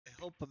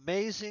Hope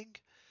amazing.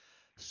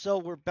 So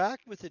we're back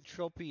with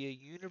Entropia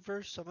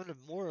Universe. I'm going to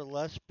more or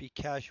less be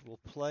casual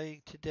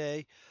playing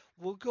today.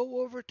 We'll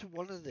go over to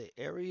one of the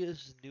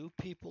areas new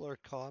people are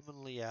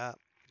commonly at.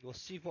 We'll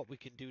see what we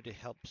can do to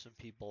help some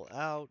people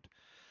out.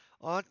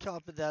 On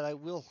top of that, I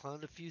will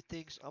hunt a few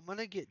things. I'm going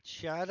to get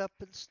chat up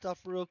and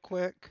stuff real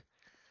quick.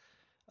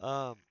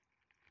 Um,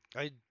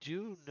 I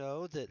do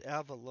know that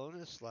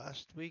Avalonus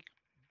last week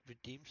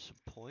redeemed some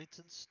points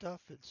and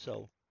stuff, and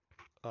so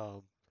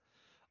um,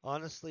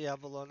 honestly,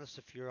 Avalonus,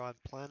 if you're on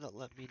Planet,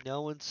 let me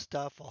know and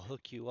stuff. I'll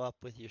hook you up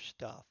with your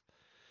stuff.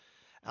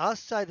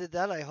 Outside of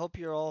that, I hope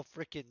you're all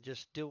freaking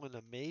just doing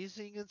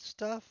amazing and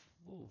stuff.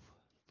 Ooh,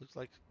 looks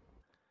like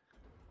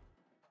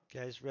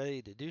guys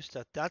ready to do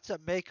stuff. That's a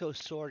Mako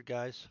sword,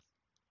 guys.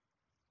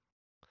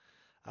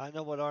 I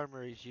know what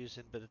armor he's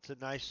using, but it's a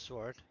nice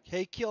sword.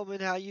 Hey, Kilman,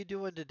 how you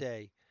doing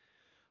today?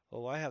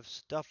 Oh, I have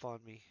stuff on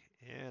me,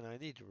 and I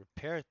need to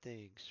repair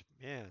things.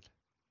 Man.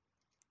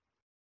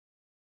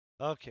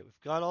 Okay,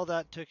 we've got all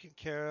that taken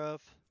care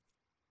of.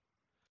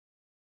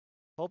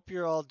 Hope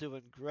you're all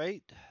doing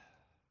great.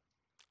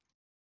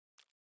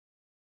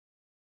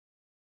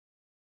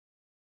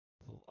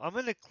 I'm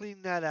gonna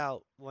clean that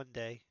out one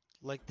day,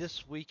 like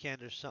this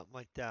weekend or something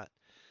like that.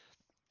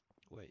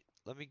 Wait,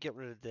 let me get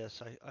rid of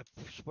this. I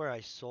swear I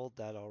sold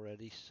that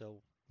already,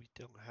 so we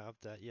don't have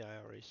that. Yeah,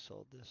 I already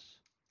sold this.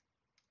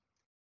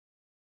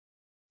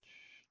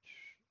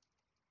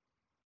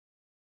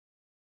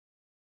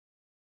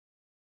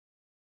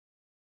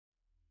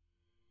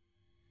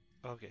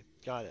 Okay,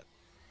 got it.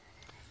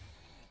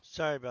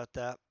 Sorry about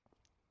that.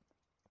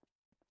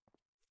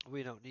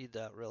 We don't need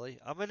that really.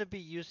 I'm gonna be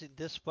using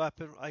this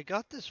weapon. I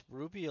got this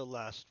Rubio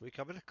last week.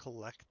 I'm gonna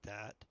collect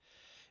that.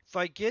 If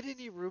I get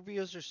any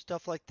Rubios or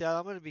stuff like that,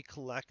 I'm gonna be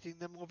collecting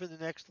them over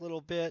the next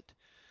little bit,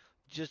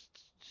 just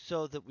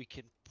so that we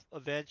can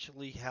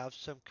eventually have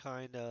some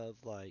kind of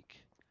like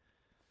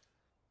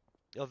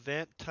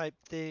event type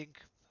thing.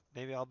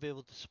 Maybe I'll be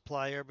able to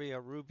supply everybody a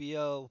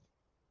Rubio,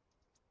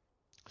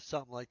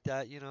 something like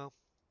that, you know.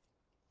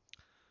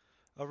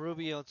 A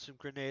Rubio and some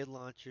grenade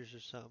launchers or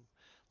something.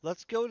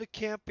 Let's go to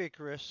Camp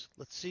Icarus.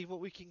 Let's see what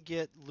we can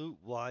get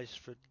loot-wise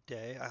for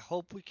today. I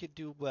hope we can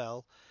do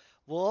well.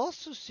 We'll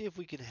also see if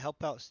we can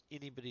help out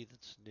anybody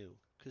that's new.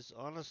 Because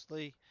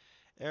honestly,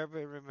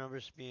 everybody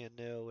remembers being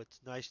new. It's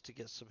nice to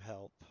get some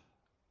help.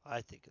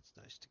 I think it's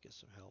nice to get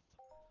some help.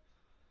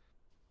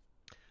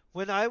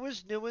 When I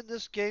was new in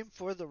this game,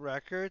 for the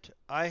record,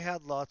 I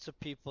had lots of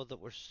people that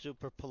were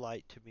super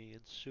polite to me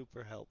and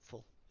super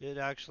helpful. It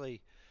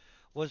actually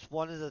was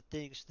one of the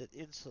things that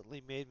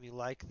instantly made me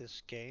like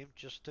this game,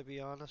 just to be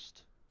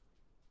honest.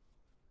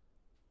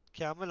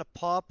 Okay, I'm gonna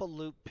pop a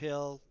loot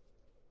pill.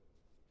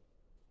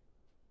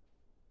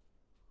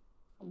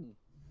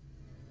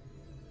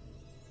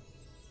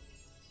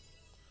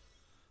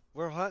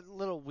 We're hunting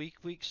little weak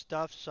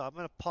stuff, so I'm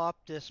gonna pop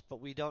this,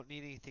 but we don't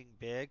need anything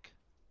big.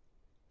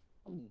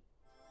 I'm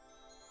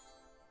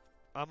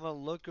gonna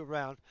look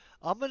around.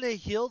 I'm gonna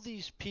heal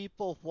these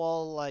people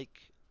while, like,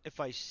 if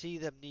I see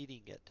them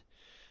needing it.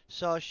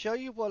 So I'll show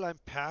you what I'm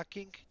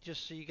packing,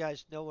 just so you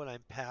guys know what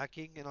I'm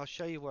packing, and I'll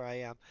show you where I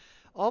am.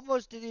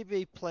 Almost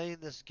anybody playing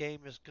this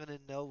game is going to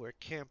know where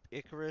Camp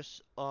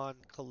Icarus on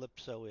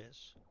Calypso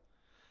is.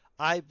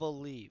 I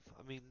believe.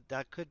 I mean,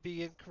 that could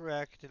be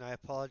incorrect, and I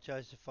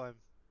apologize if I'm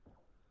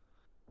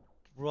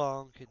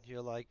wrong, and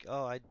you're like,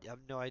 oh, I have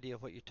no idea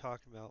what you're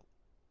talking about.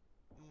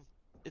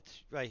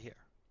 It's right here.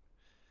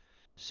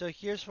 So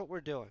here's what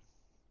we're doing.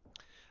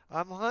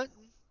 I'm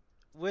hunting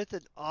with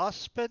an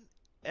Ospen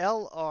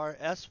LR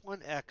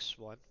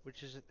S1X1,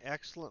 which is an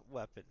excellent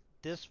weapon.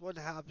 This one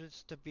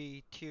happens to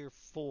be tier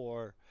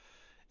 4,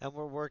 and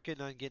we're working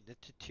on getting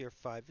it to tier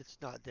 5. It's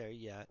not there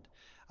yet.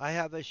 I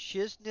have a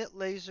Shiznit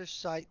Laser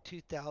Sight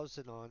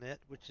 2000 on it,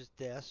 which is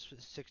this,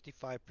 with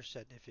 65%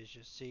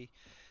 efficiency.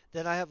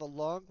 Then I have a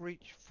Long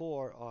Reach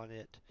 4 on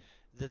it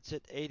that's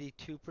at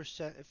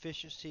 82%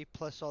 efficiency,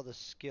 plus all the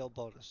skill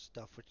bonus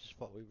stuff, which is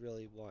what we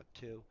really want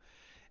to.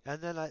 And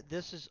then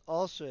this is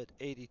also at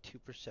 82%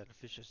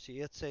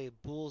 efficiency. It's a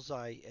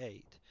Bullseye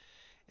 8.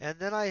 And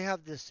then I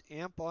have this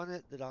amp on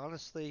it that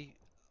honestly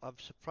I'm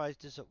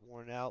surprised isn't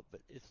worn out,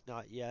 but it's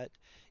not yet.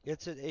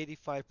 It's at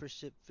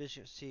 85%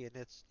 efficiency and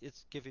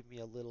it's giving me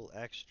a little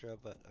extra,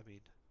 but I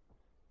mean,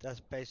 that's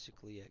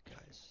basically it,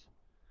 guys.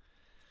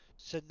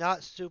 So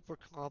not super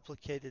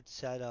complicated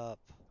setup,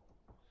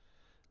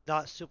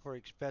 not super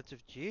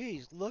expensive.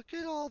 Jeez, look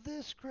at all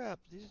this crap.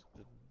 These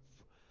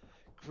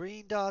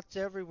green dots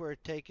everywhere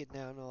taking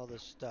down all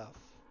this stuff.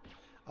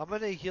 I'm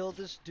gonna heal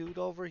this dude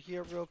over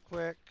here real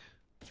quick.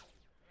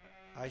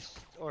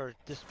 Or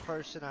this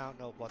person, I don't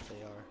know what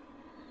they are.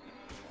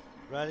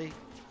 Ready?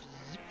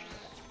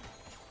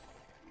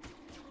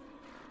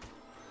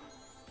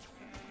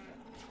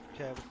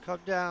 Okay, we'll come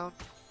down.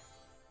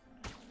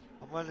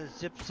 I'm gonna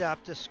zip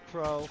zap this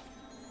crow.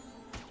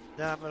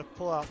 Then I'm gonna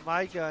pull out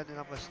my gun and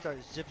I'm gonna start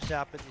zip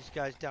zapping these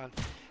guys down.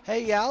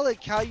 Hey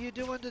Alec, how you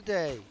doing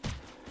today?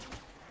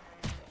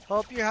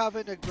 Hope you're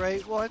having a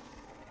great one.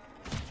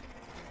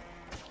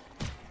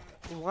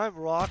 Ooh, I'm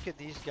rocking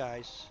these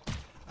guys.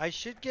 I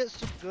should get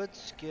some good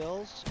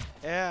skills,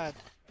 and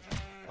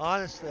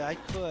honestly, I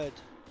could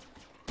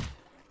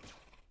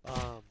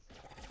um,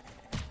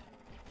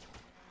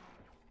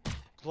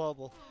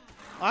 global.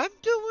 I'm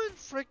doing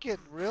freaking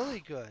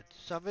really good.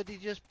 Somebody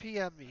just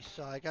PM me,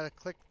 so I gotta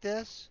click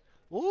this.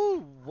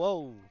 Ooh,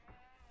 whoa.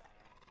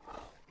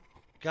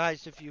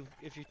 Guys, if you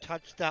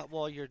touch that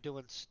while you're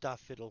doing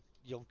stuff,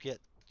 you'll get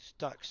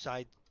stuck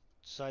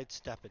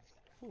sidestepping.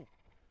 Ooh.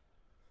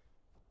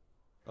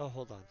 Oh,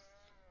 hold on.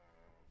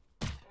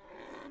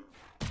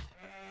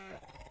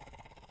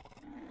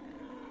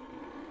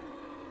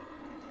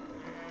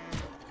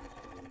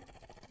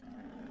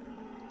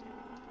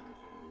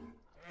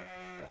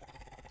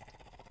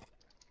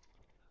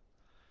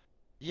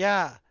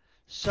 Yeah.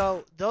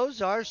 So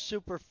those are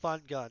super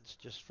fun guns,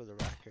 just for the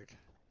record.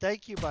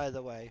 Thank you, by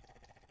the way.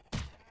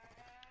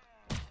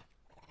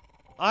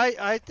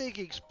 I think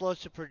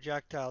explosive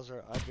projectiles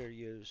are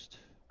underused.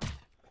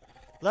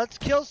 Let's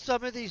kill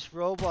some of these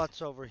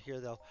robots over here,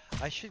 though.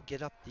 I should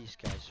get up these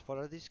guys. What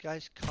are these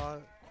guys?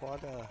 Quad.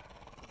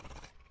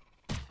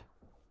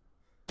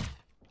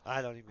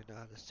 I don't even know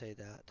how to say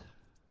that.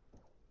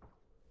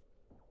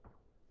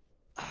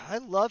 I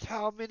love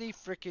how many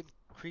freaking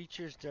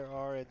creatures there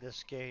are in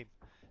this game.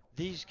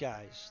 These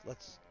guys.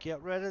 Let's get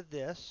rid of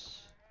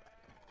this.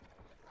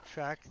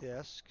 Track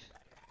this.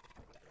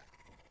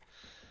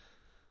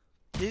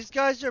 These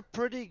guys are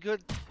pretty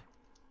good.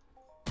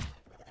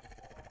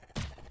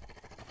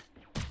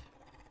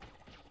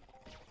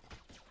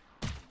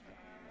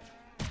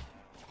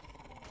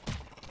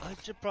 I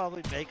should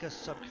probably make us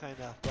some kind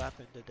of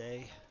weapon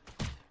today.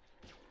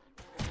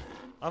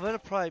 I'm gonna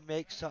probably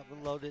make something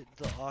and load it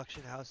into the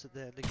auction house at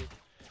the end again.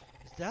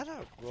 Is that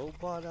a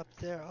robot up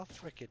there? I'll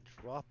frickin'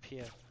 drop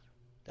him.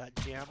 That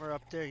jammer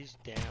up there, he's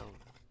down.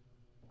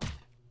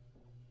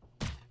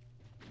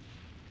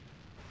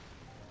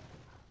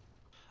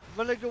 I'm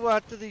gonna go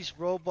after these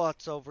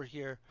robots over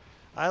here.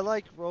 I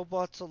like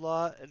robots a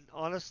lot, and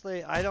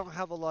honestly, I don't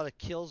have a lot of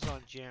kills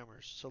on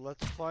jammers. So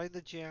let's find the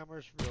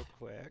jammers real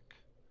quick.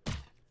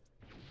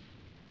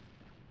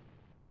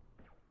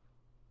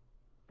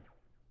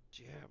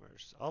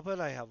 Jammers. I'll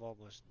bet I have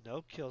almost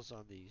no kills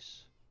on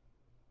these.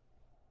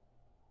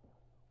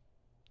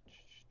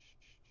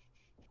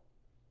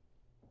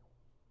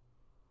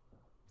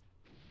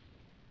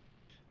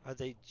 Are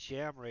they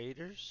jam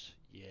raiders?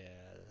 Yeah,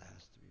 that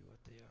has to be what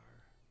they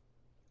are.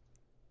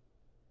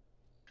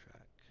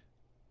 Track.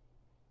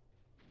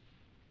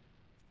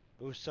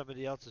 Ooh,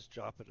 somebody else is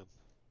dropping them.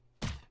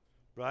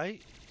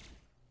 Right?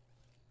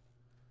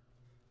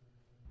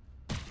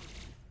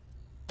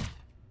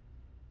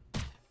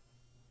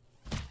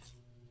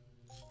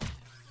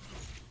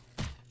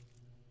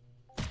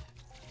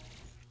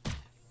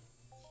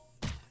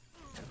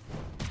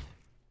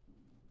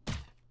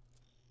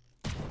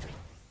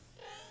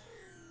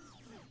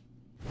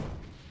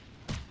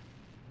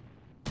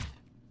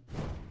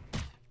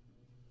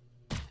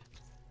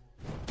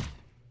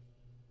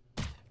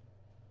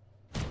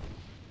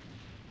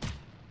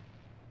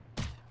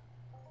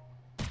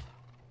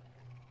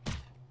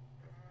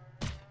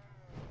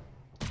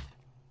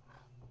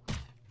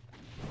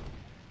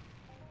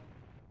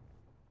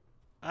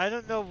 I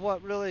don't know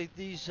what really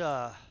these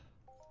are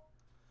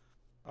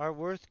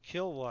worth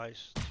kill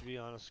wise, to be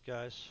honest,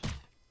 guys.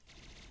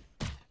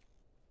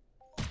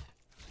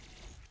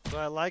 But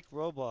I like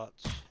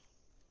robots.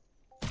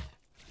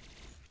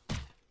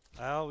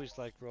 I always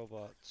like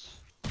robots.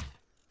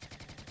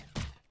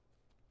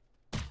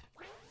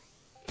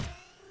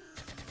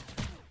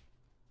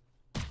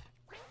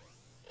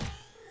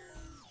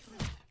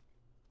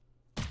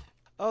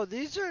 Oh,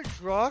 these are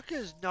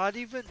Draka's, not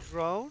even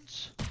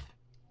drones?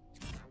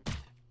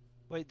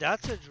 Wait,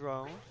 that's a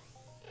drone.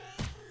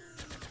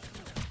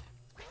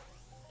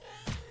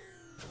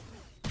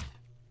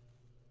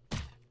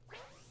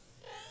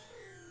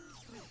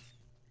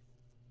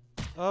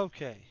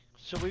 Okay,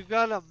 so we've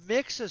got a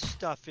mix of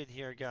stuff in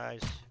here,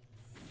 guys.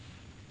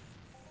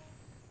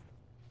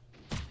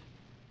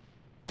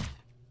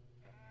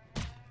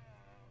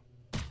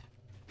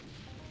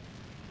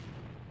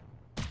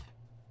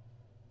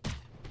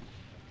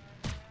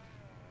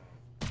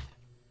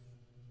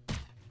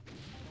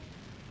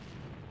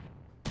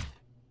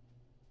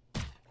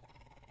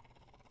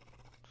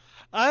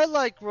 I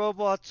like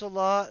robots a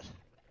lot.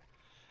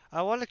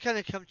 I want to kind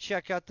of come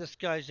check out this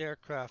guy's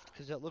aircraft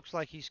because it looks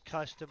like he's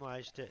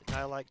customized it, and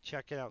I like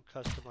checking out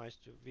customized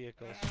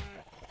vehicles.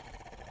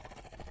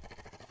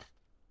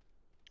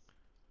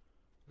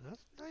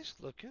 That's nice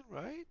looking,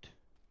 right?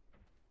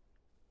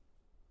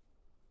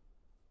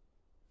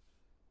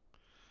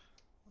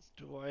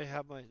 Do I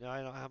have my... No,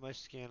 I don't have my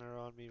scanner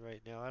on me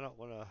right now. I don't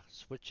want to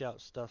switch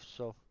out stuff,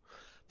 so...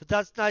 But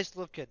that's nice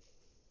looking.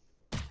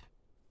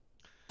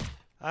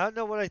 I don't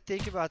know what I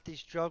think about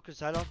these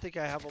Jokers. I don't think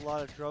I have a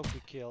lot of Joker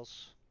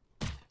kills.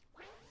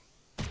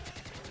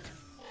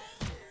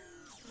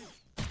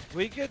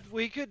 We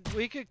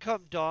could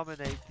come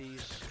dominate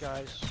these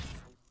guys.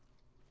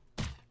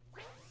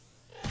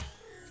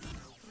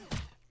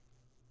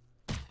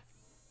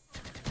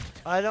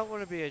 I don't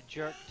want to be a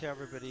jerk to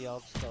everybody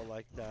else though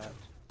like that.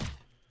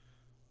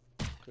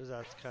 Because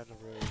that's kind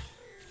of rude.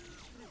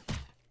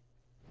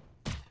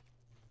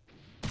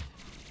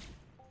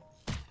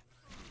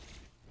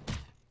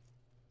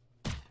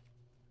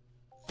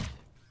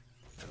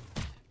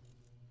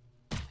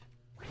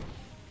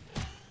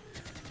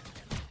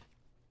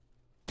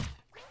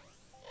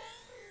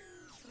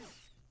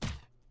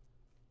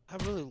 I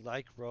really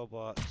like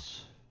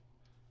robots.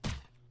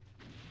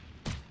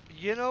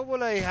 You know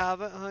what I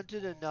haven't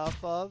hunted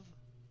enough of?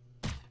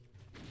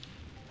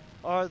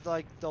 Are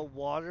like the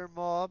water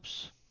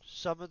mobs.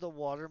 Some of the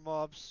water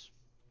mobs.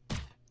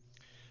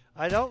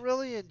 I don't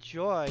really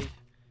enjoy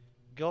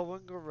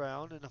going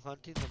around and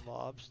hunting the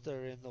mobs that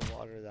are in the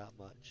water that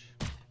much.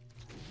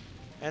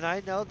 And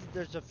I know that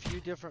there's a few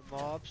different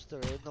mobs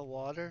that are in the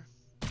water.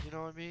 You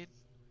know what I mean?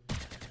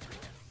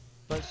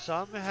 But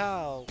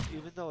somehow,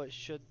 even though it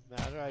shouldn't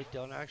matter, I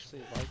don't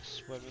actually like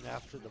swimming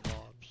after the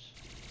mobs.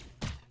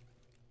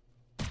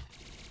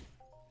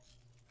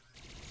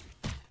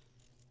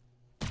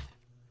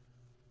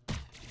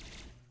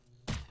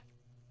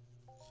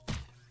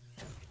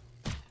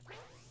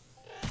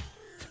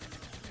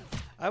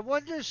 I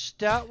wonder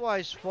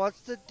stat-wise,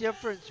 what's the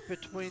difference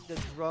between the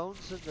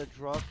drones and the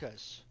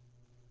Drokas?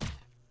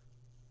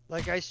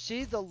 Like, I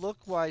see the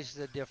look-wise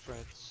the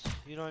difference.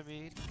 You know what I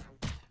mean?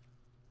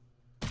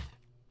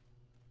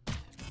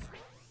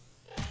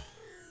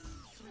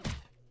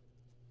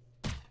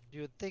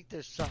 You would think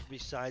there's something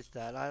besides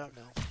that. I don't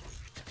know.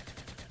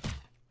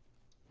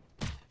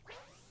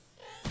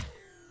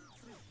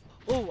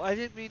 Oh, I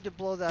didn't mean to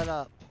blow that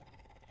up.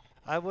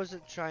 I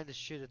wasn't trying to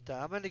shoot at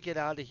that. I'm gonna get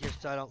out of here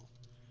so I don't...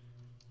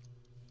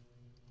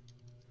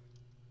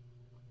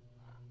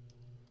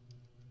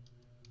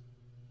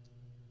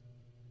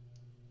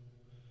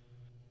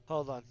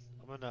 Hold on.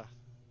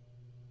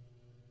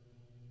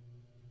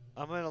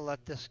 I'm gonna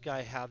let this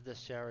guy have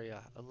this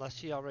area. Unless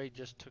he already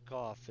just took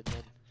off, and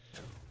then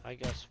I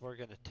guess we're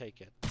gonna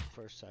take it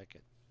for a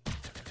second.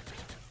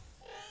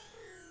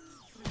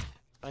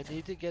 I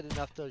need to get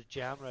enough of those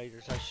jam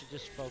raiders. I should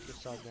just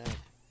focus on them.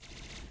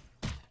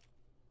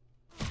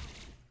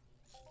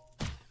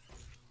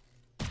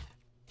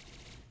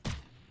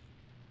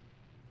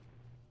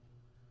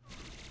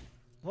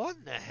 What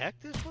in the heck?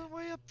 There's one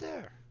way up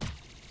there.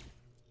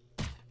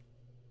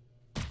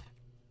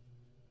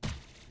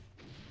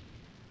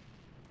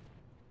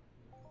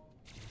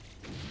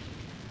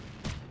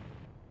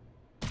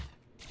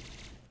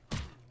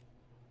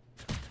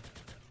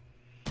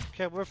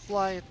 Okay, we're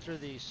flying through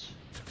these.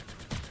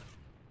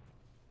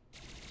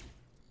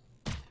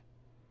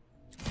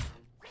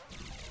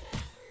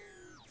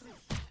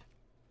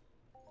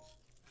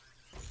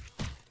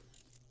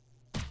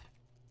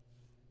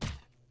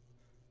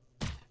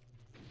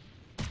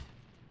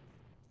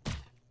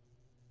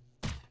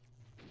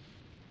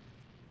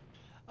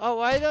 Oh,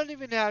 I don't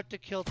even have to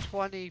kill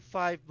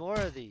 25 more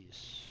of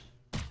these.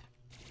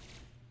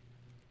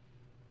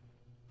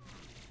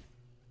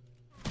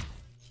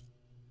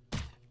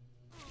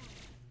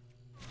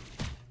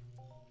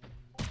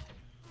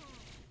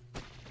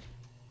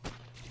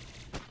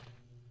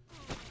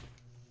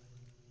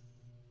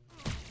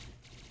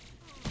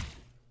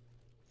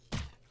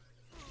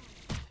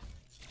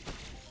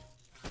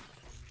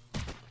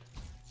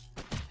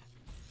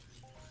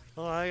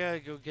 Oh, I gotta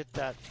go get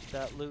that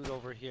loot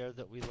over here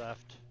that we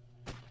left.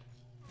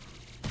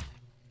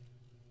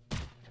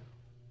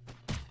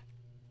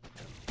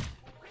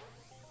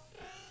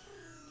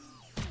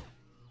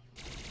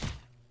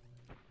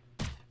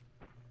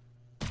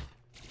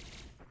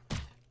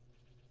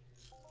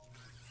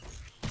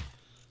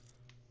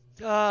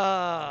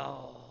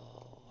 Oh,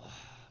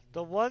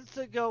 the ones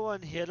that go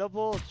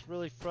unhittable, it's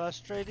really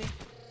frustrating.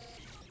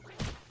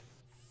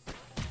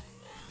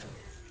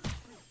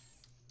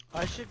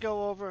 I should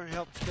go over and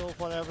help kill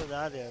whatever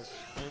that is.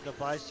 I mean, the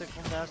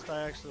bicycle nest,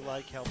 I actually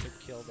like helping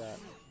kill that.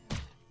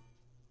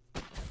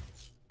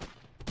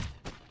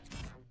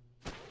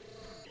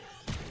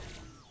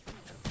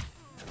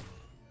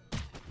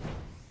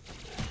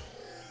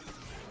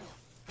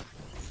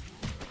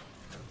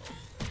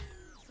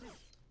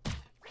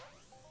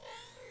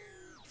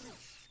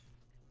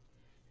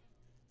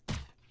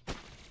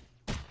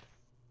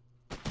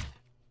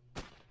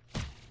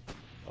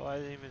 Oh, I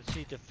didn't even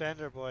see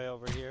Defender Boy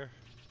over here.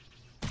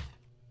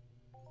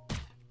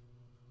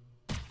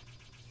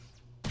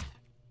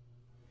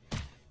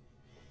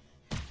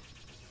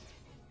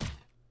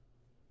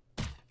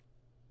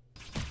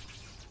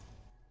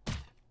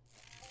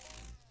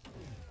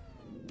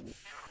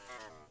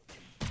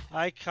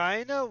 I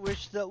kinda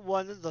wish that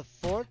one of the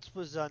forts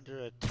was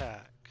under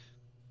attack.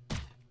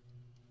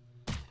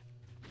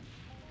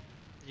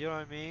 You know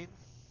what I mean?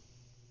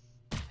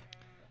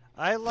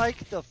 I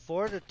like the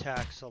fort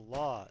attacks a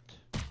lot.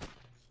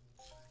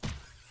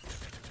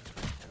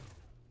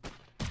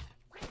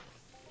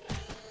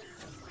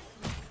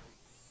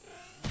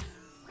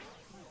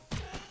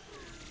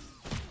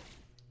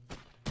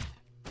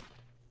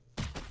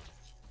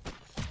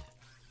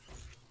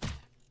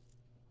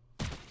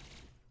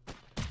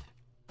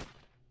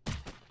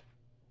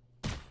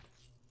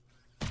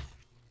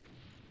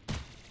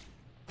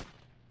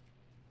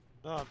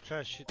 Oh, I'm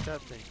trying to shoot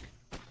that thing.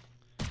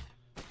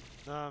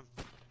 No, I'm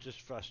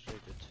just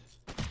frustrated.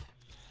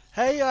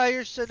 Hey,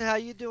 Iverson, how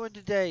you doing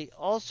today?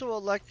 Also,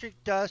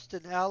 Electric Dust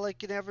and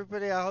Alec and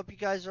everybody, I hope you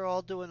guys are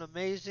all doing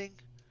amazing.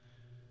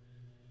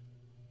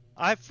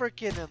 I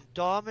freaking am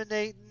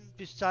dominating,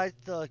 besides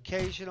the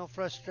occasional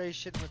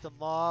frustration with a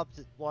mob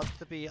that wants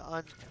to be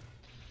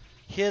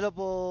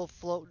unhittable,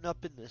 floating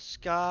up in the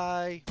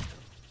sky.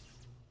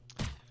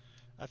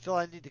 I feel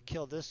I need to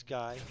kill this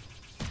guy.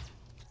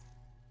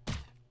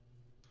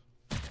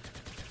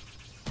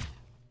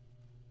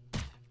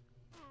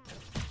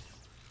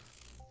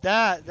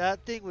 That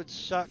thing would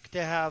suck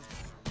to have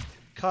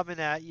coming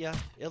at you.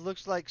 It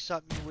looks like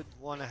something you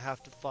wouldn't want to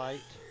have to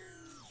fight.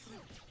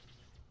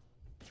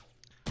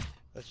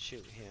 Let's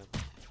shoot him.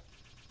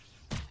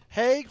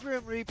 Hey,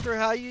 Grim Reaper,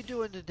 how you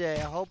doing today?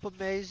 I hope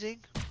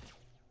amazing.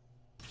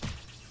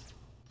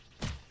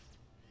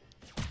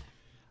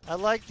 I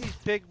like these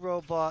big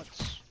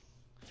robots.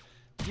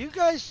 Do you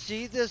guys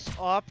see this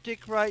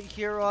optic right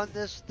here on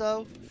this,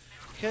 though?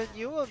 Can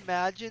you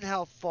imagine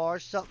how far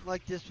something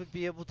like this would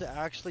be able to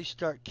actually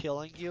start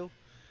killing you?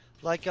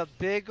 Like a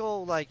big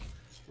old, like,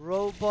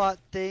 robot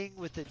thing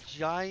with a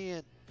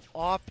giant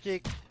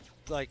optic,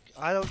 like,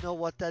 I don't know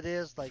what that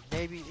is, like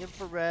maybe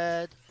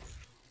infrared,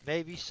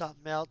 maybe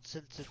something else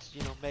since it's,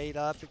 made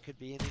up. It could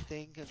be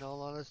anything, in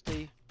all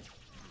honesty.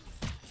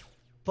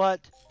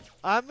 But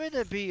I'm going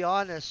to be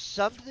honest,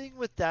 something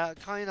with that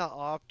kind of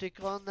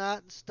optic on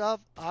that and stuff,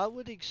 I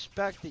would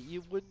expect that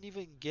you wouldn't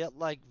even get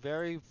like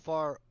very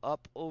far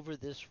up over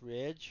this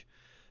ridge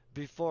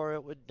before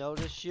it would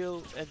notice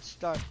you and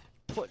start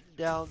putting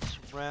down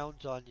some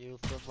rounds on you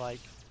from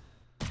like,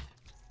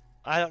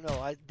 I don't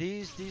know,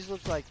 these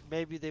look like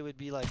maybe they would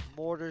be like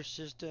mortar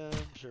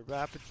systems or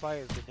rapid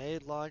fire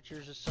grenade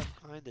launchers of some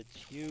kind that's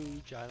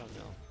huge. I don't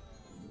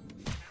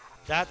know.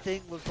 That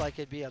thing looks like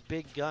it'd be a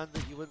big gun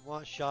that you wouldn't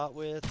want shot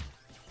with.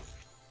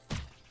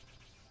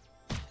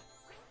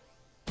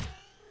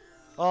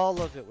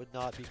 All of it would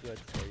not be good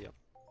for you.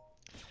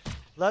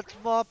 Let's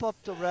mop up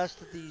the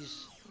rest of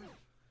these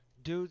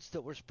dudes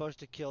that we're supposed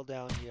to kill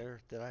down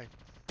here that I...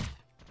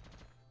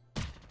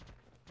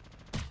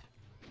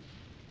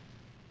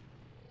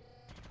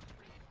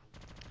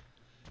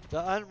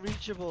 The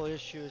unreachable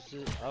issue is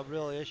a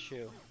real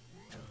issue.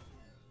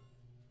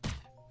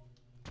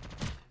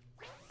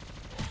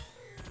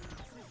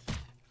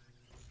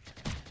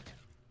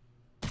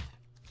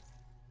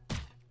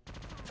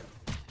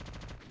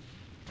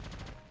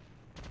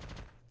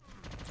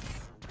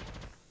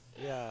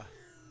 Yeah.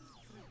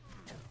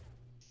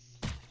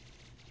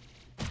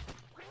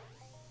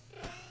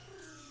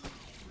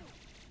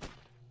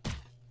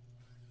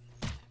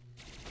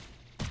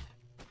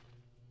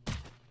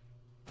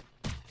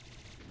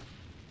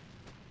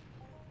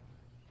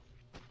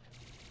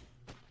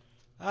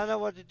 I don't know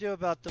what to do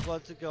about the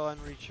ones that go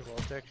unreachable.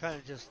 They're kind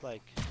of just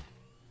like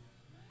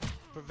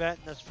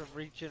preventing us from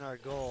reaching our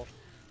goal.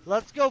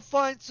 Let's go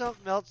find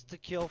something else to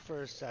kill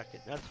for a second.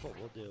 That's what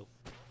we'll do.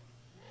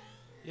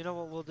 You know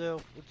what we'll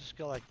do? We'll just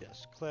go like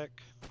this. Click.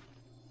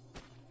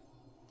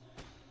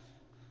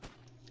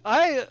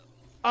 I'm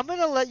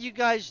gonna let you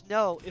guys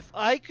know, if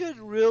I could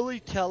really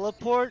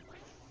teleport,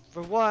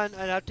 for one,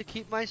 I'd have to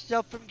keep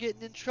myself from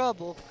getting in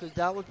trouble, because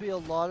that would be a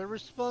lot of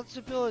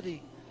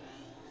responsibility.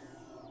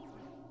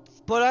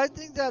 But I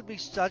think that'd be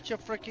such a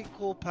freaking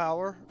cool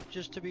power,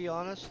 just to be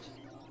honest.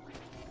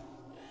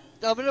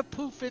 I'm gonna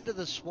poof into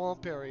the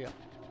swamp area.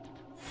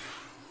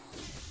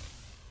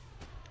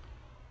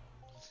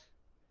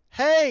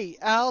 Hey,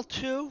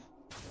 Al2,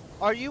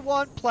 are you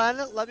on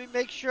planet? Let me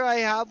make sure I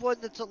have one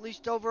that's at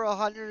least over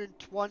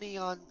 120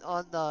 on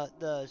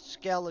the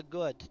scale of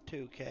good,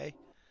 too, okay?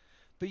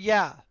 But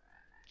yeah,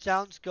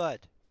 sounds good.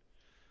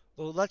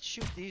 Well, let's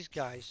shoot these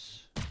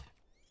guys.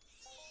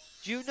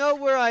 Do you know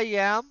where I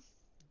am?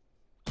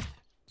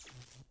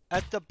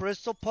 At the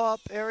Bristle Pop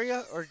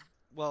area? Or,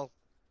 well,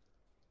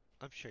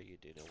 I'm sure you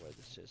do know where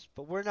this is.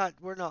 But we're not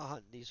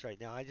hunting these right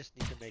now. I just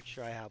need to make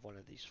sure I have one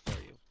of these for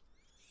you.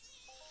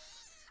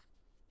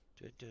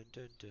 Dun, dun,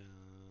 dun, dun.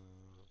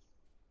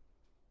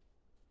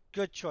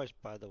 Good choice,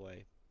 by the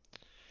way.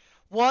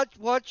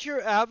 What's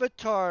your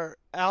avatar,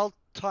 Al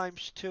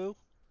times 2?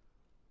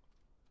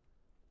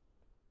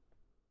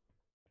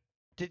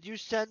 Did you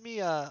send me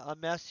a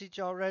message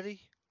already?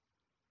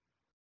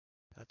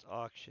 That's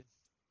auction.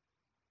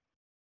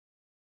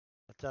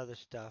 That's other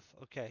stuff.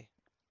 Okay.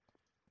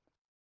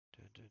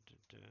 Dun, dun,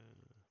 dun, dun.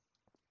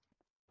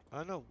 I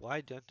don't know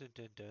why dun dun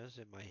dun dun is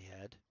in my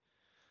head,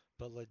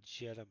 but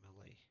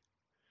legitimately.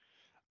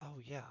 Oh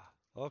yeah.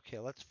 Okay,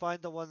 let's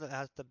find the one that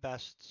has the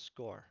best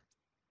score.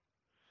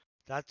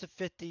 That's a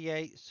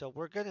 58, so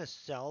we're gonna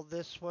sell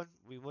this one.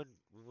 We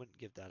wouldn't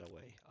give that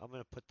away. I'm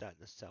gonna put that in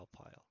the sell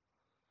pile.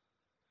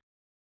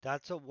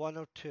 That's a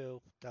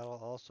 102. That'll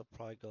also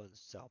probably go in the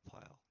sell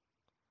pile.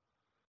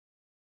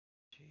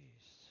 Jeez.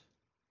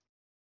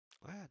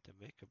 I had to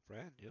make a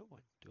brand new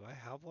one. Do I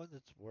have one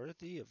that's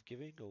worthy of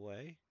giving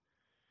away?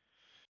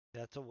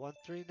 That's a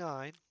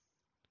 139.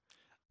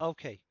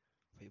 Okay.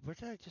 Wait, where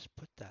did I just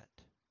put that?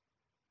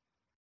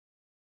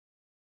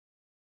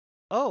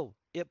 Oh,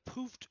 it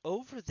poofed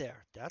over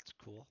there. That's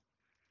cool.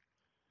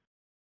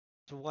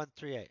 The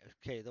 138.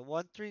 Okay, the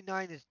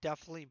 139 is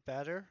definitely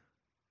better.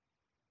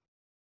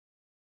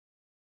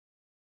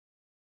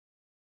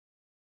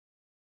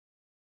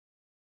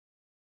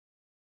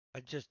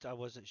 I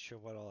wasn't sure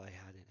what all I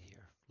had in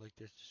here. Like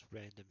there's just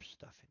random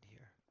stuff in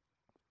here.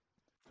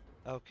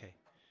 Okay.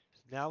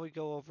 So now we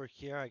go over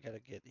here. I gotta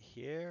get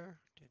here.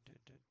 Dun, dun,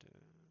 dun, dun.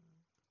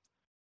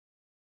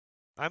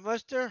 I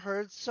must have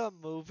heard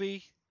some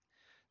movie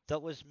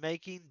that was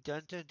making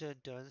dun dun dun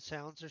dun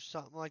sounds or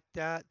something like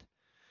that.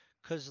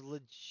 Cause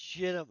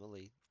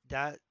legitimately,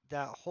 that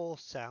whole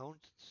sound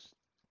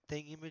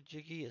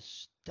thingy-majiggy is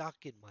stuck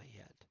in my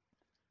head.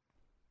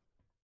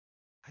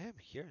 I am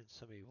hearing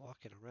somebody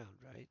walking around,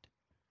 right?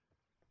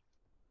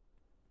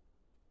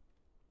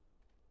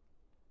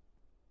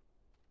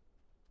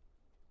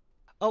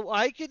 Oh,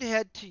 I can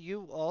head to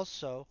you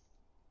also.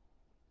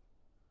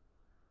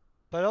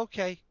 But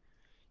okay,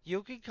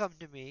 you can come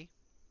to me.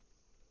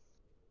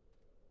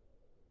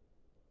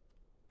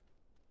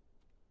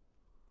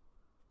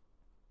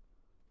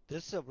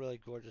 This is a really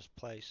gorgeous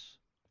place.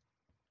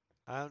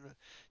 I don't know.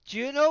 Do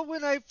you know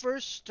when I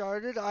first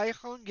started, I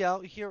hung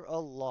out here a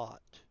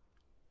lot.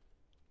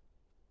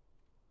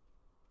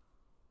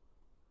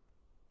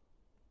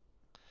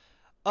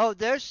 Oh,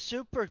 they're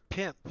super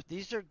pimp.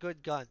 These are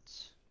good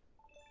guns.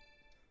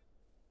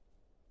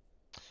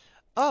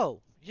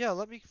 Oh, yeah,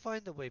 let me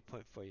find the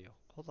waypoint for you.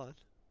 Hold on.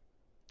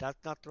 That's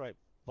not the right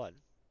button.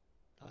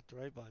 Not the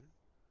right button.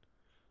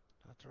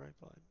 Not the right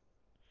button.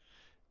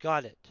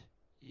 Got it.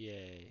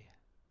 Yay.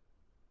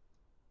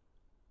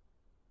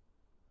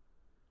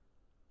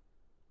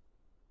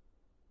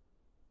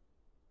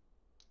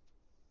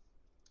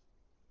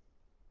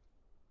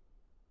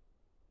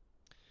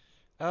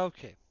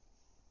 Okay.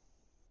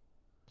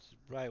 This is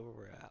right where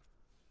we're at.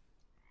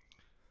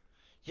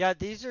 Yeah,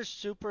 these are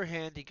super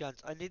handy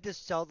guns. I need to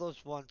sell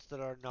those ones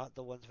that are not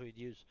the ones we'd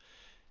use.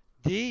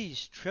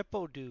 These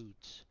triple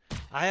dudes.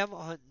 I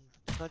haven't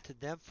hunted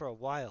them for a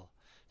while.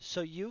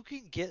 So you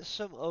can get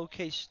some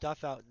okay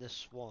stuff out in this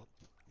swamp.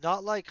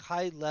 Not like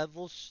high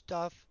level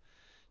stuff.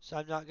 So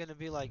I'm not going to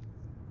be like.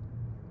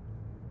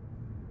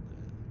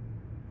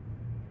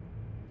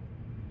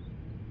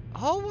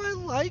 Oh, I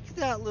like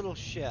that little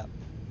ship.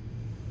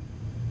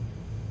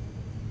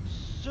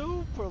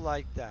 Super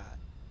like that.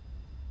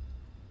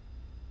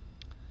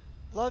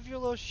 Love your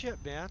little ship,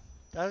 man.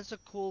 That is a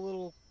cool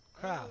little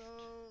craft.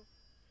 Hello.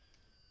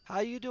 How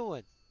you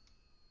doing?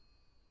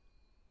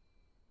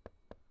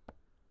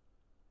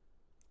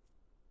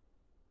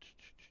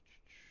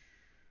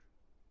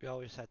 We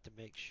always have to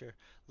make sure.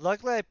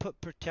 Luckily, I put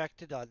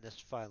protected on this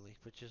finally,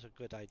 which is a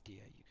good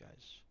idea, you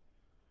guys.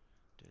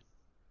 Did-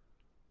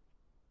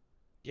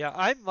 Yeah,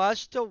 I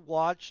must have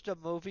watched a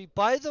movie.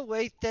 By the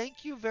way,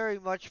 thank you very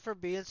much for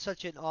being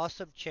such an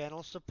awesome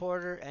channel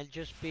supporter and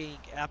just being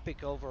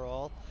epic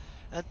overall.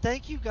 And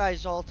thank you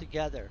guys all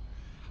together.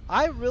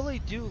 I really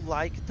do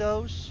like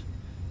those.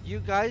 You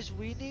guys,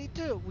 we need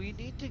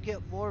to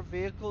get more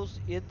vehicles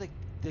in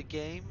the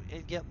game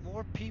and get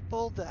more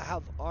people that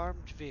have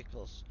armed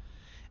vehicles.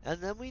 And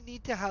then we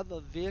need to have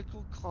a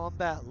vehicle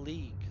combat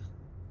league.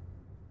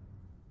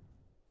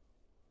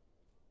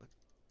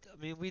 I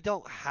mean, we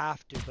don't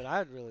have to, but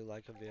I'd really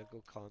like a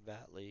vehicle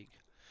combat league.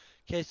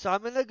 Okay, so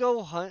I'm gonna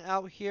go hunt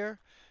out here,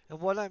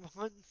 and what I'm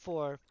hunting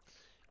for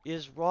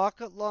is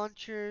rocket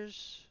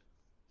launchers.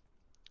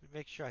 Let me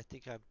make sure I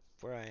think I'm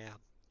where I am.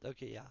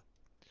 Okay, yeah.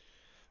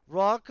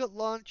 Rocket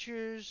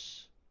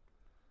launchers,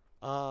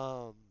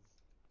 um,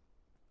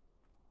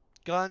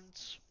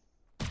 guns,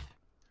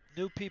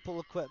 new people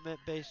equipment,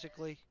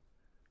 basically.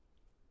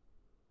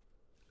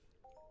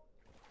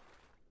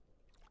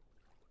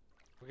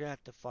 We're gonna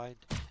have to find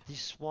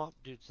these swamp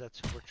dudes. That's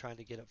who we're trying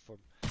to get it from.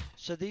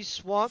 So these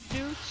swamp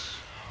dudes,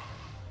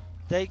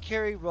 they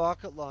carry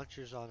rocket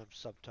launchers on them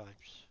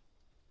sometimes.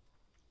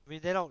 I mean,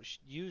 they don't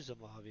use them,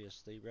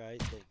 obviously,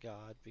 right? Thank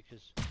God,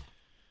 because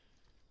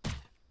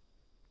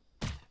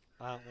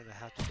I don't want to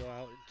have to go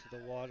out into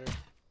the water.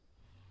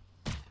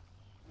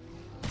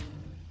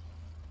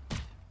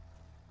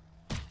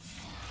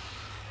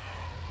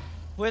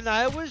 When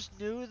I was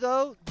new,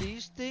 though,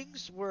 these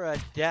things were a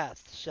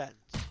death sentence.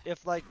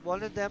 If, like,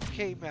 one of them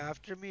came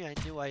after me, I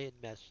knew I had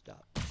messed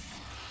up.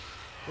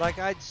 Like,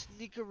 I'd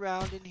sneak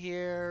around in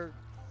here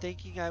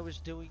thinking I was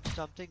doing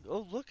something.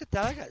 Oh, look at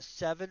that. I got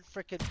 7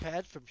 frickin'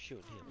 pad from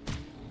shooting him.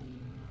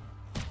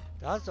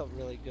 That was a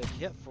really good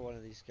hit for one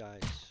of these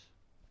guys.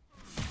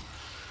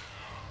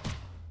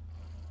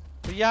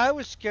 But yeah, I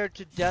was scared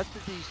to death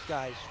of these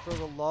guys for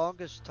the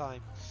longest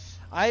time.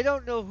 I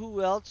don't know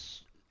who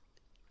else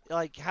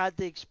like had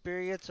the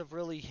experience of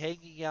really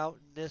hanging out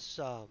in this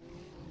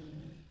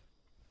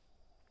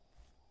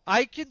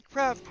I can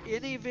craft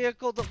any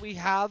vehicle that we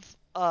have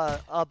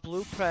a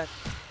blueprint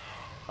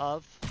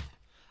of.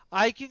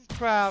 I can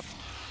craft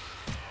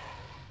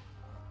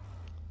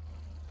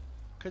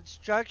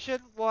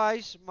construction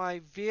wise my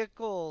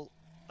vehicle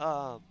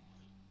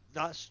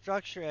not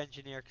structure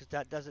engineer because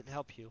that doesn't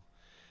help you.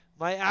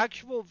 My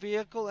actual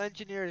vehicle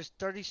engineer is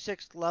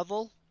 36th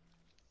level,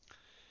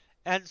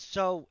 and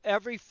so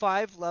every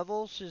 5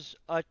 levels is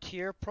a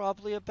tier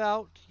probably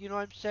about, you know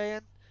what I'm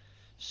saying?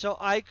 So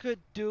I could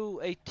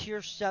do a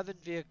tier 7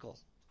 vehicle,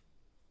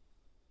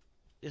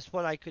 is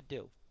what I could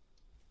do.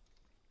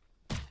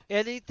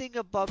 Anything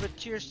above a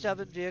tier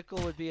 7 vehicle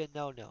would be a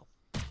no-no.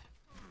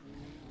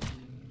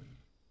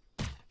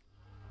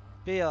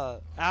 Be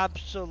a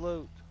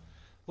absolute.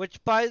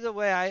 Which, by the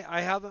way, I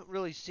haven't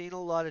really seen a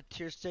lot of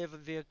tier 7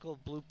 vehicle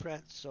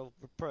blueprints, so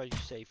we're probably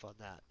safe on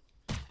that.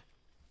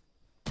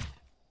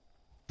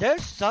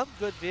 There's some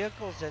good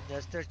vehicles in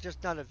this. There's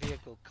just not a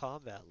vehicle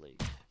combat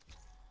league.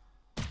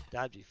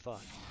 That'd be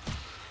fun.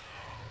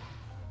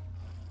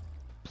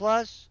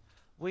 Plus,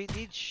 we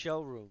need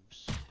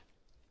showrooms.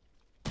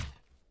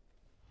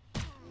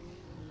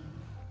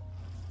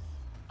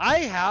 I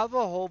have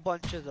a whole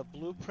bunch of the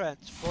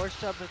blueprints for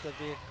some of the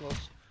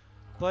vehicles,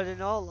 but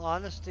in all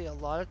honesty, a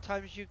lot of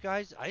times, you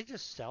guys, I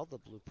just sell the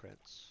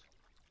blueprints.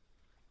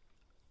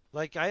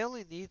 Like, I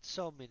only need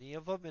so many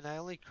of them, and I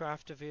only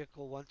craft a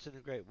vehicle once in a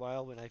great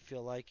while when I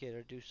feel like it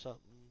or do something.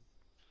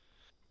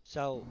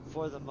 So,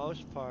 for the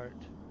most part,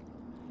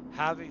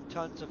 having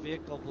tons of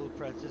vehicle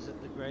blueprints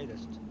isn't the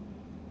greatest.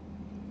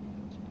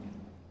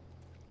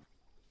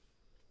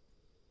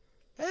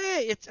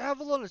 Hey, it's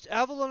Avalonus.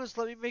 Avalonus,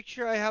 let me make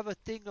sure I have a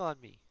thing on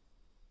me.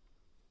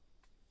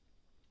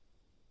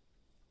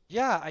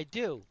 Yeah, I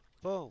do.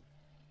 Boom.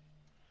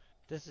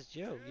 This is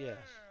you, yes.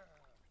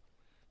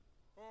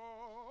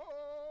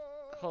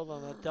 Hold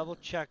on, I'll double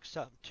check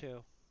something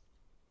too.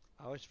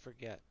 I always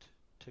forget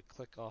to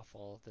click off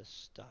all of this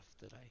stuff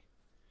that I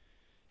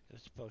am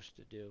supposed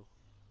to do.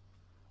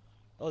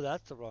 Oh,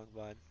 that's the wrong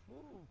button.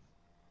 Ooh.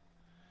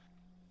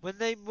 When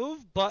they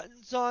move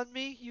buttons on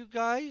me, you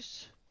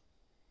guys,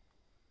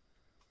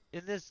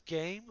 in this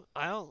game,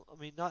 I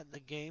mean, not in the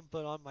game,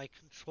 but on my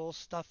control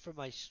stuff for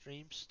my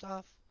stream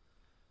stuff,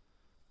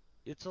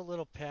 it's a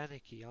little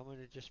panicky. I'm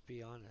gonna just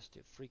be honest.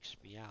 It freaks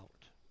me out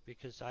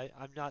because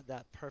I'm not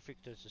that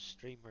perfect as a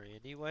streamer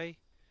anyway.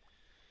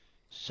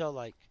 So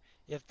like,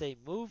 if they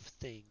move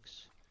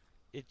things,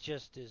 it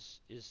just is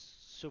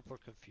super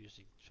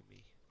confusing to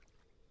me.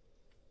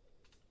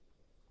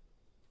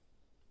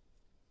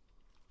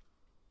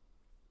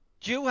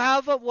 Do you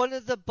have one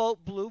of the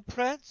boat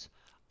blueprints?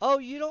 Oh,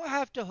 you don't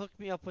have to hook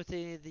me up with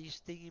any of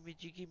these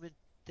thingy-majiggy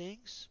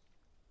things,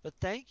 but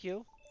thank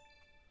you.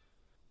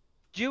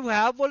 Do you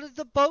have one of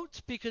the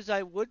boats? Because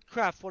I would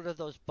craft one of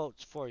those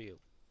boats for you.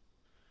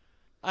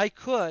 I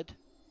could.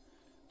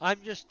 I'm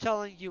just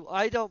telling you,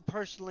 I don't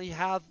personally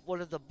have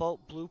one of the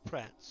boat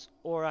blueprints,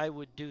 or I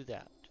would do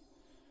that.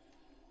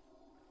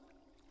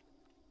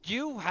 Do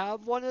you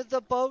have one of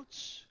the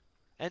boats?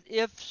 And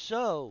if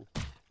so,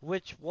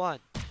 which one?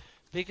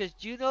 Because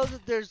do you know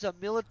that there's a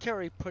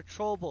military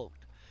patrol boat?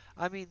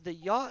 I mean, the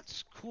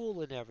yacht's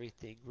cool and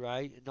everything,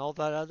 right? And all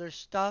that other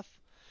stuff.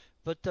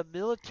 But the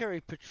military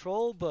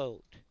patrol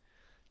boat,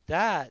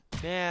 that,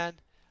 man,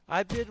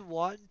 I've been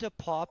wanting to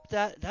pop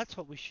that. That's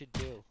what we should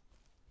do.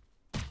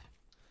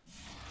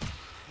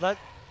 Let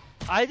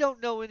I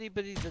don't know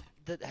anybody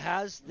that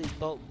has the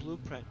boat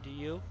blueprint. Do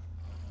you?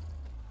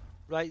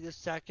 Right this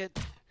second?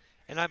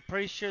 And I'm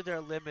pretty sure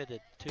they're limited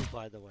too,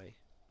 by the way.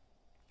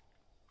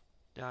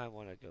 Now I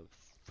want to go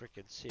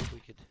frickin' see if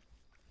we could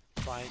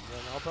find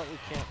one. I'll bet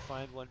we can't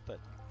find one, but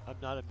I'm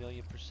not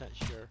 1,000,000%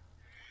 sure.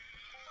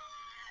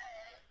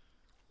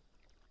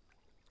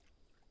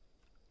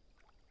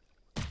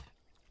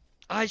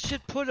 I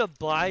should put a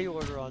buy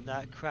order on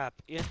that crap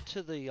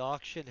into the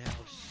auction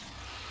house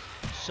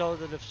so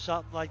that if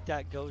something like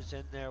that goes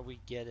in there, we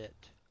get it.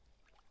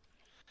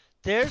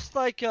 There's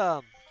like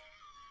a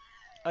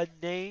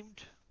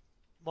named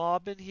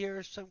mob in here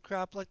or some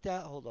crap like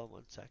that. Hold on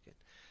one second.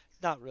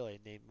 It's not really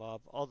a named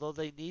mob, although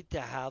they need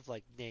to have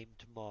like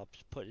named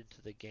mobs put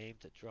into the game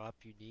that drop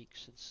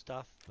uniques and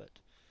stuff, but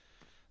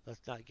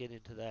let's not get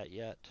into that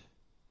yet.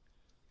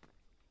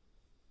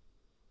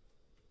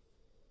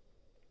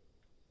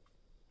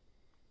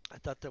 I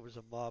thought there was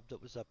a mob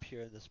that was up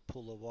here in this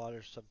pool of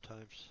water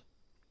sometimes.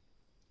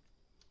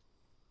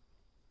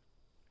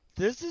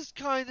 This is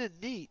kind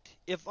of neat.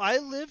 If I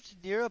lived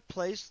near a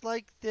place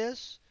like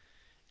this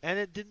and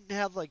it didn't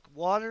have like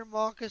water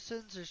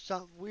moccasins or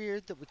something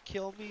weird that would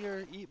kill me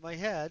or eat my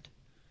head,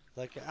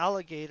 like an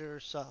alligator or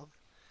something,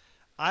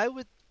 I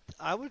would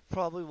I would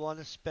probably want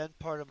to spend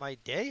part of my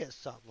day at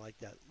something like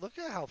that. Look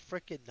at how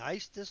freaking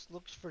nice this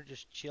looks for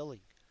just chilling.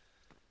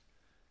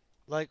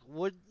 Like,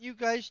 wouldn't you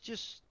guys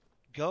just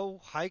go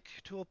hike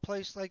to a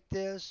place like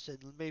this and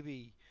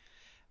maybe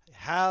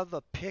have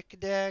a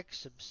picnic,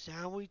 some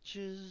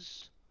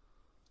sandwiches?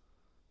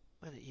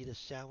 I'm gonna eat a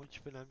sandwich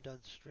when I'm done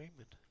streaming.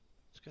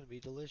 It's gonna be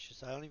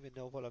delicious. I don't even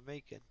know what I'm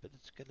making, but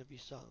it's gonna be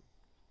something.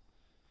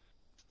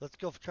 Let's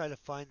go try to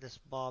find this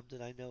mob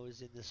that I know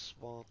is in this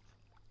swamp.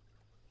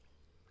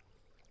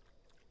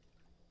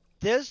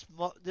 This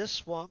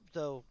swamp,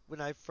 though,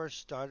 when I first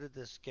started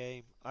this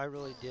game, I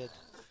really did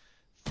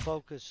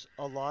focus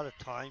a lot of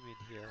time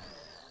in here.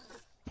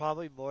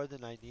 Probably more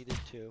than I needed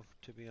to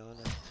be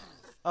honest.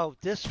 Oh,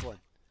 this one.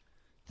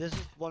 This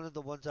is one of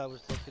the ones I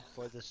was looking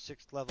for. The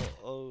 6th level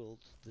old.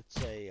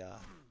 That's a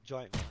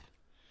joint one.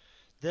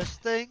 This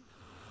thing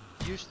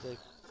used to.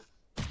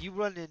 You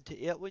run into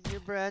it when you're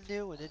brand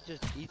new, and it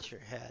just eats your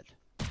head.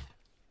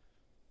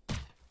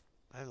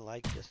 I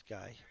like this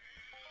guy.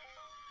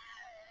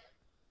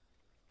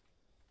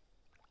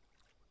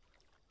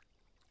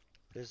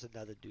 There's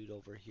another dude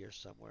over here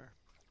somewhere.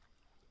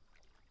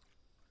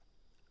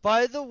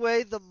 By the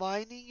way, the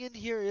mining in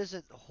here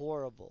isn't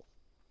horrible.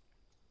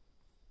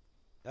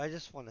 I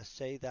just want to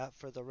say that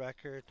for the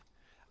record.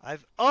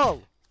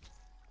 Oh!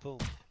 Boom.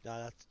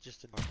 No, that's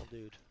just a normal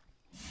dude.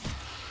 I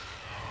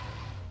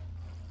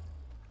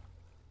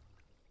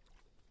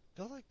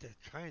feel like they're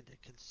trying to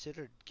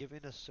consider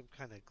giving us some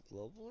kind of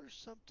global or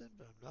something,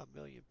 but I'm not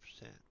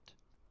 1,000,000%.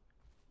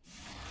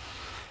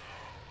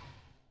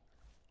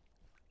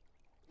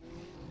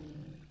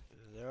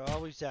 They're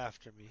always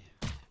after me.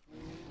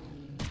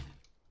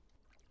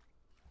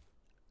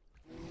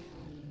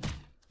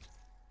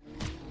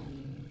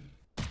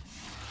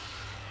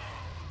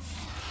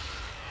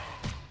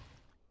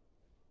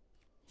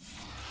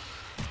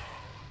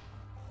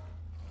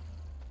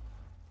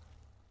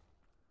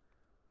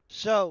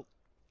 So,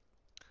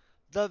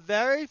 the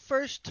very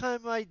first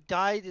time I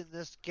died in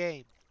this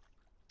game,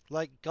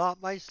 like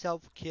got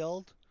myself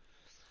killed,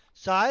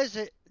 so I was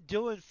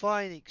doing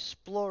fine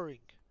exploring,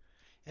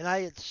 and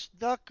I had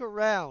snuck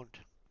around,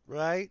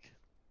 right,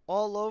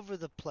 all over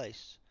the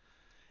place.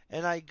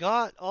 And I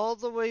got all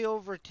the way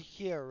over to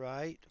here,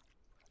 right?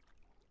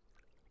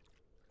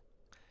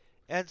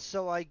 And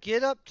so I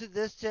get up to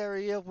this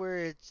area where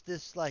it's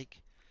this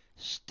like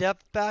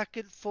step back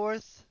and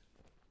forth.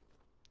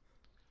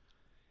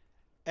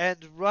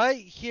 And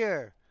right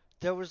here,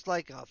 there was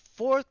like a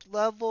 4th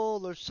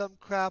level or some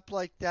crap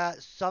like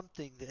that,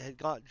 something that had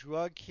got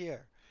drug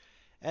here.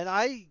 And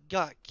I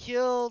got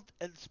killed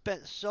and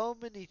spent so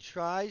many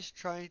tries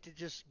trying to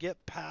just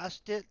get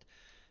past it,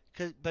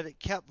 but it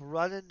kept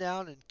running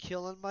down and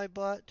killing my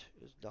butt.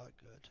 It was not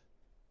good.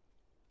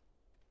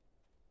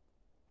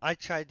 I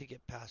tried to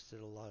get past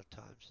it a lot of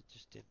times. It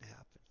just didn't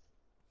happen.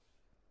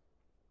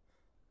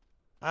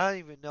 I don't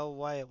even know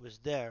why it was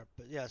there.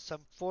 But yeah,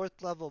 some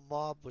 4th level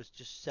mob was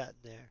just sitting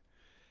there.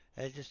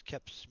 And it just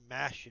kept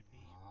smashing me.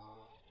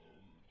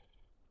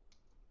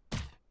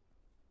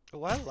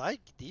 Oh, I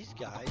like these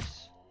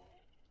guys.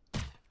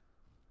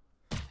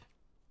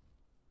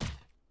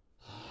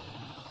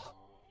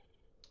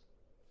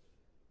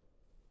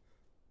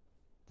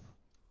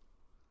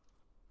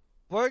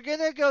 We're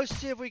gonna go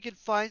see if we can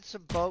find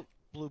some boat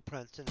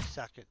blueprints in a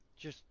second.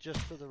 Just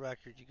for the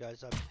record, you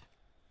guys.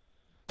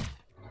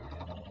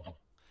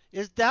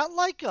 Is that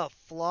like a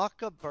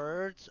flock of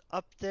birds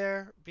up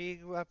there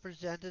being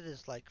represented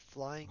as like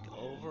flying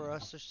over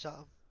us or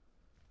something?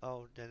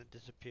 Oh, then it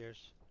disappears.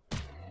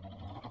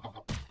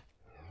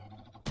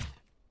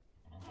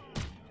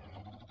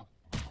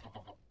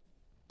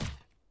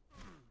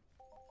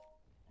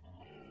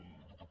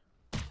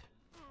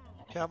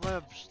 Okay, I'm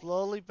gonna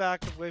slowly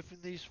back away from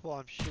these while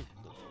I'm shooting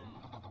them.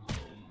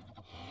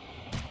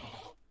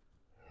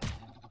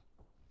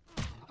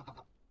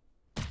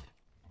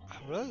 I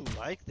really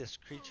like this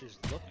creature's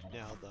look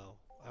now, though.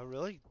 I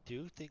really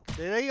do think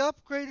they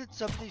upgraded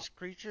some of these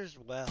creatures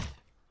well.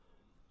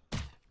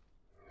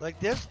 Like,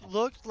 this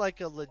looked like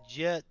a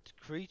legit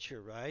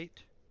creature, right?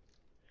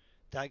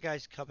 That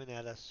guy's coming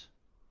at us.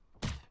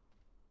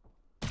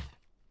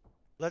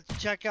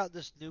 Let's check out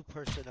this new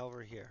person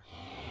over here.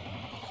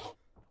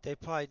 They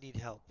probably need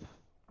help.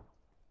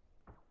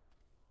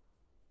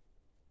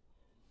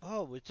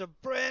 Oh, it's a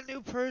brand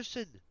new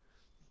person.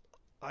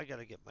 I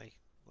gotta get my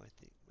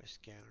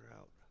scanner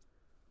out.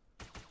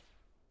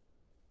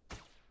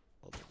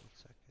 Hold on 1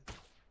 second.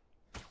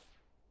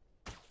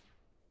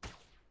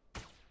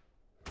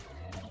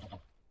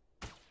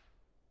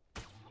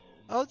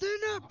 Oh, they're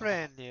not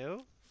brand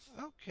new.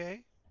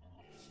 Okay.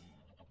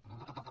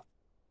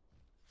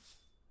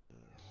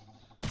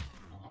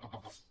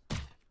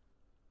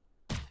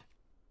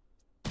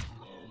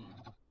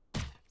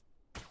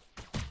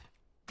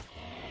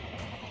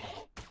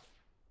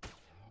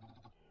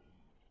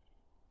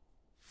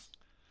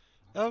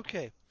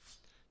 Okay.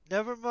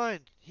 Never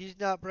mind. He's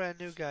not brand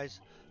new, guys.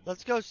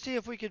 Let's go see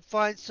if we can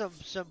find some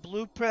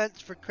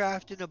blueprints for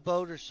crafting a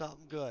boat or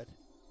something good.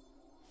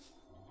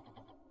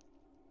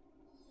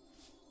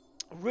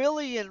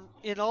 Really,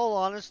 in all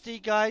honesty,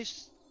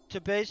 guys, to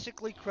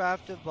basically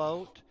craft a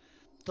boat,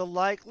 the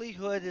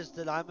likelihood is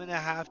that I'm gonna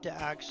have to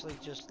actually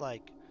just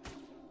like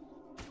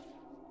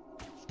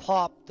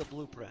pop the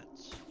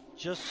blueprints,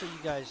 just so you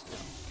guys know.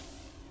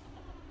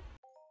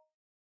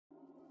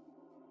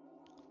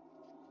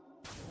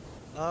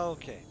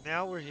 Okay,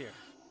 now we're here.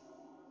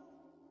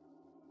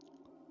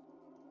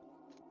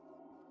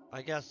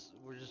 I guess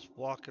we're just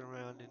walking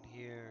around in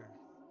here.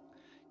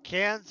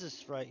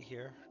 Kansas right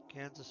here.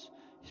 Kansas,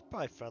 he's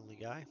probably a friendly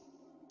guy.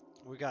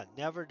 We got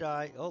Never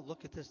Die. Oh,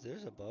 look at this.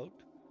 There's a boat.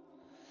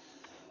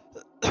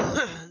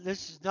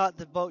 This is not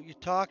the boat you're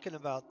talking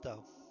about,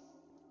 though.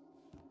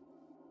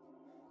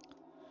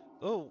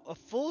 Oh, a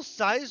full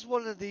size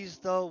one of these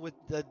though with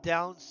the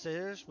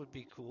downstairs would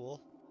be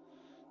cool.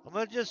 I'm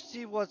gonna just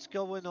see what's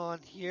going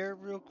on here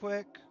real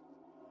quick.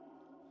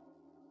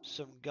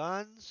 Some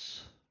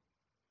guns.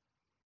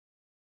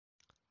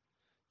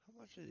 How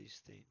much are these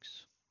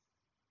things?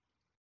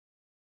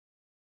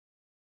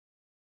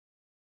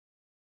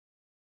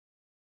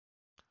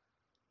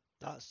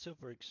 Not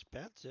super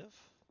expensive.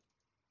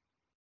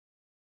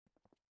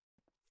 I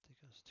think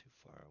I was too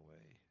far away.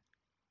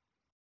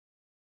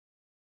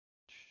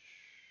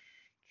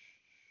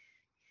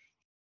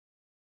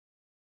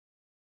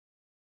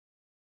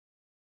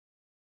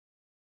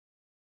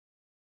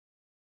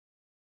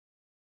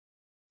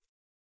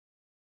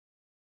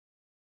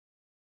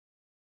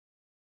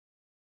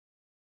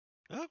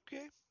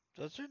 Okay,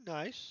 those are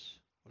nice.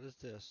 What is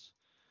this?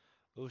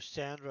 Oh,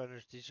 sand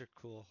runners. These are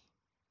cool.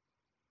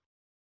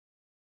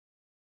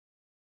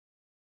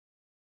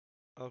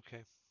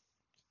 Okay.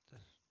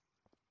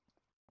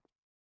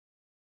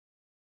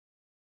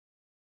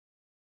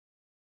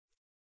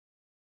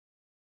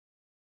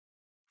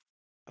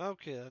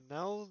 Okay,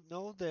 no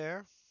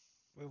there.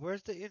 Wait,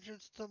 where's the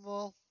entrance to the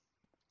mall?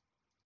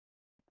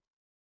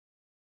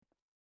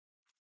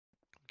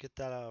 Get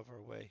that out of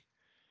our way.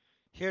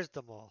 Here's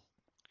the mall.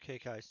 Okay,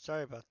 guys,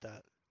 sorry about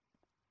that.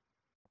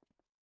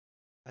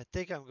 I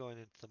think I'm going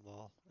into the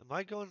mall. Am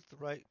I going to the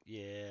right?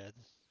 Yeah.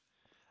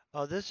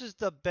 Oh, this is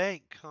the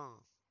bank, huh? Okay,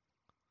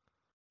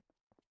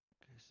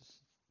 this is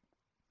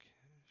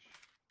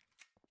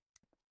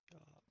cash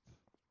shop.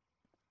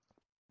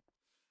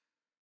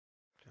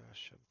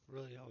 Gosh, I'm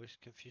really always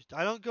confused.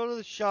 I don't go to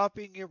the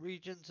shopping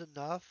regions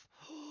enough.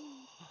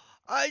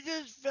 I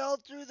just fell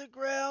through the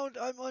ground.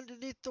 I'm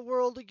underneath the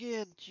world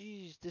again.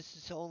 Jeez,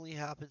 only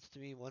happens to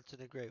me once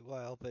in a great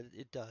while, but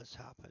it does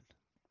happen.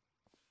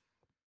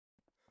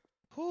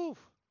 Whew.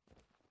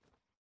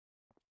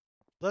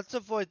 Let's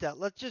avoid that.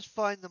 Let's just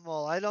find the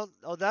mall. I don't.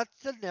 Oh, that's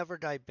the Never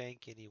Die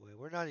Bank anyway.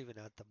 We're not even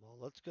at the mall.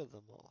 Let's go to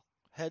the mall.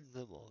 Head to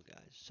the mall,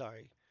 guys.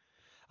 Sorry.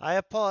 I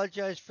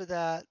apologize for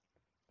that.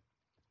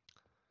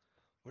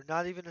 We're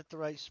not even at the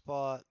right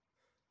spot.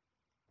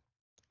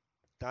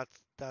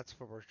 That's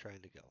where we're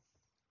trying to go.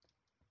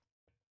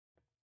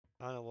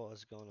 I don't know what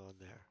was going on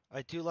there.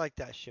 I do like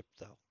that ship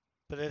though,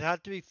 but it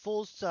had to be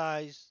full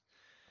size,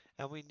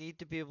 and we need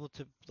to be able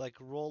to like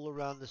roll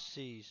around the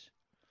seas.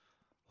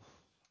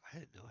 I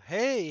didn't know.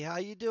 Hey, how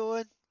you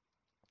doing?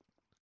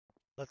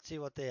 Let's see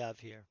what they have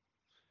here.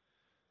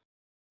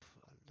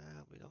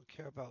 Nah, we don't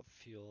care about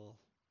fuel.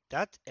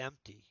 That's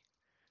empty.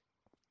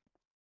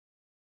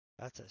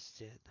 That's a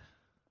sin.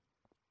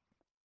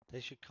 They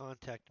should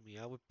contact me.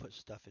 I would put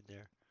stuff in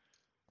there.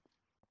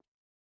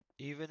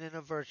 Even in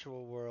a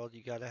virtual world,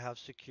 you gotta have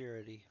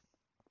security.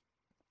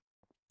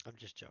 I'm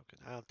just joking.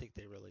 I don't think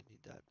they really need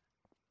that.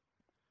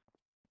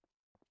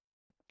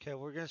 Okay,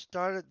 we're gonna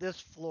start at this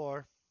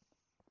floor.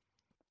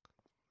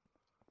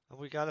 And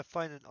we gotta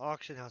find an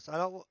auction house. I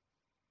don't.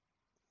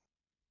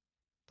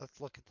 Let's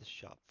look at this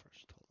shop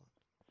first. Hold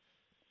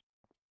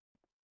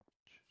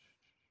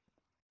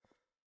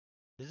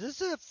on. Is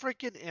this a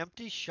freaking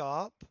empty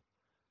shop?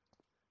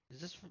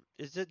 Is this?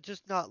 Is it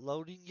just not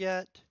loading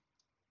yet?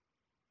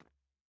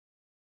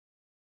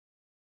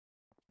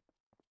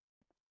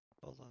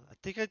 Hold on. I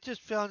think I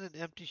just found an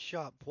empty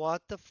shop.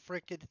 What the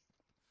frickin'?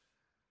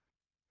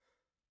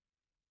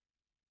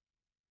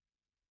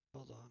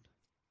 Hold on.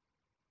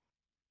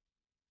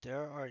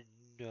 There are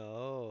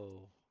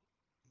no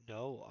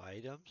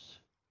items.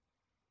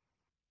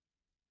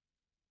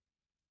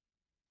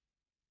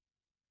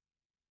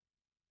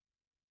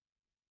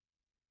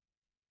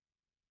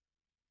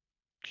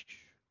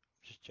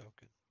 Just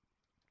joking.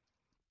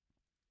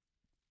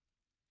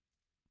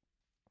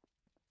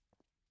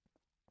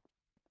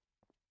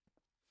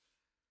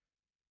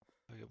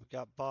 Okay, we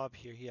got Bob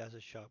here. He has a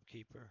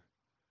shopkeeper.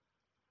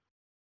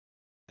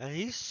 And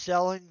he's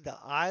selling the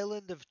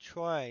Island of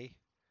Troy,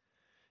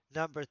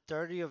 number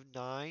 30 of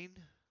 9,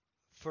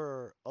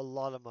 for a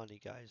lot of money,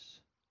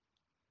 guys.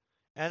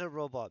 And a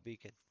robot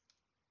beacon.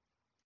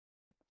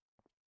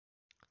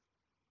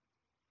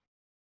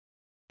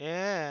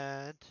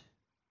 And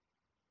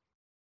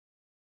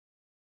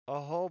a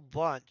whole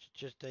bunch,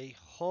 just a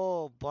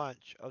whole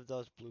bunch of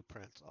those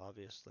blueprints,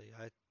 obviously.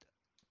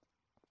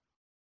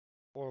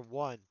 Or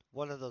one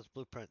of those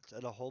blueprints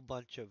and a whole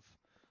bunch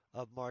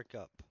of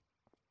markup.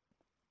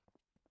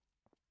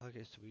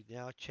 Okay, so we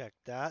now check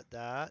that.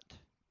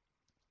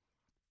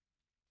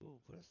 Ooh,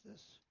 what is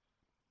this?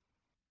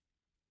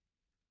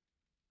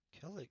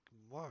 Kellic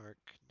Mark.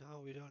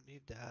 No, we don't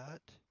need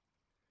that.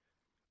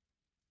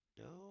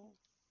 No.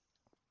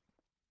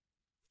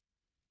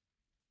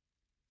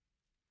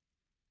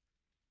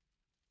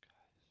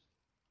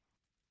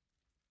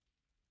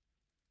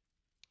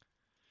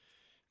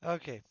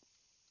 Okay,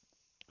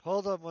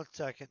 hold on one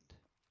second.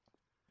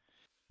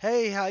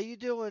 Hey, how you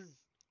doing,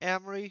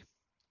 Amory?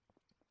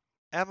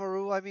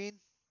 Amaru, I mean.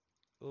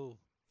 Ooh.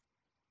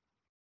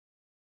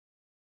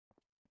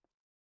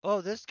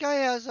 Oh, this guy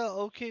has a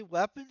okay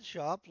weapon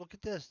shop. Look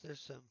at this. There's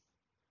some,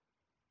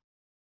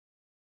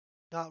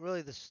 not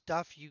really the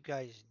stuff you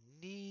guys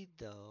need,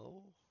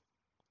 though...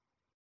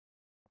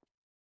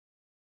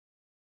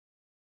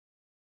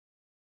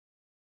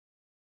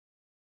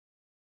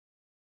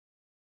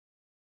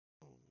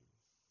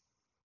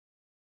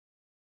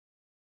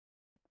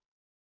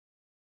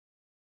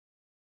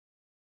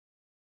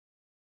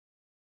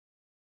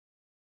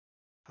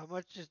 How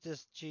much is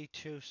this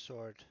G2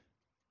 sword?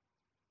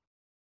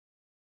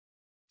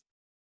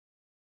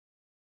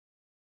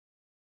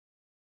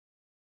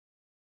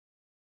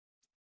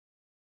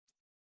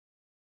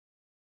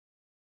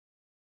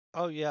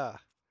 Oh, yeah.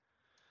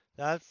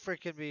 That'd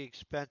freaking be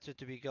expensive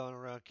to be going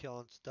around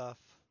killing stuff.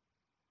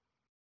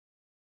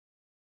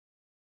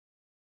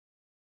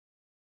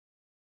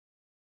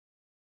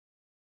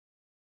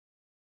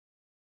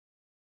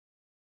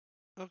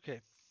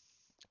 Okay.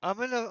 I'm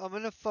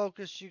gonna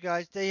focus you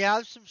guys. They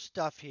have some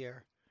stuff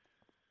here.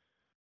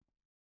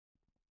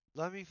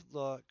 Let me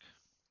look.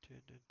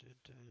 Dun, dun, dun,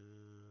 dun.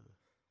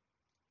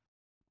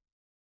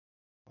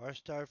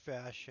 R-Star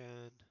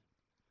Fashion.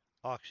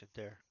 Auction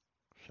there.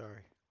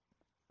 Sorry.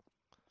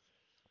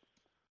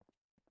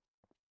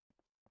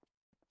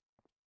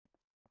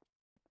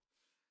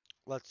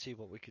 Let's see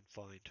what we can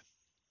find.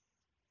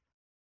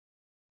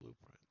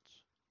 Blueprints.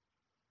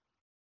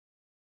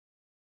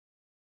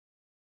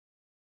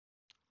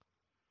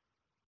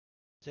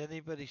 Is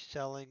anybody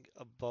selling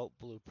a boat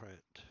blueprint?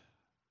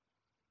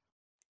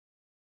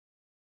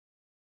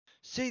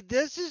 See,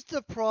 this is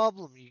the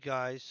problem, you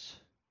guys.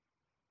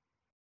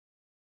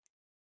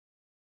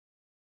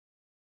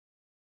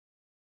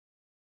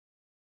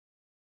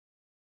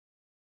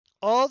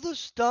 All the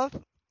stuff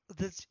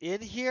that's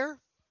in here,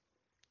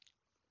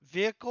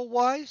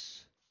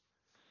 vehicle-wise,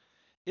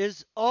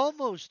 is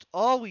almost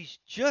always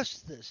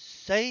just the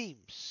same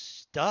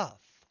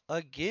stuff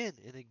again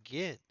and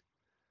again.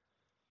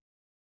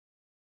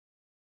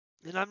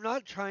 And I'm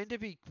not trying to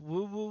be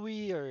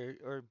woo-wooey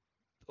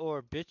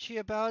or bitchy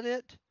about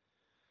it,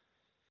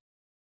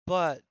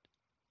 but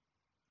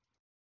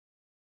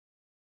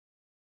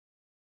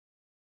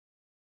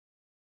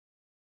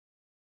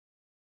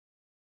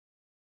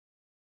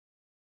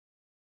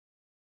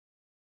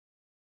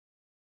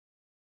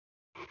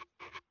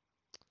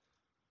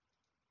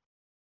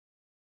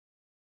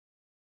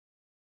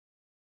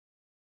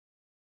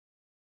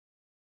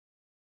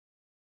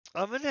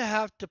I'm gonna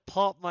have to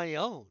pop my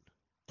own.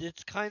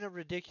 It's kind of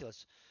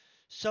ridiculous.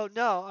 So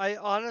no, I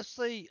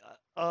honestly,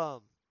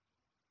 look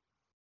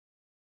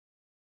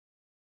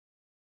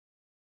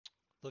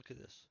at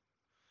this.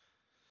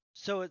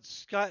 So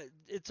it's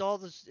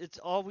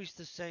always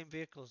the same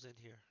vehicles in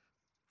here.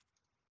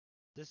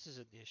 This is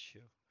an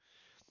issue.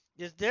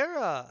 Is there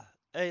a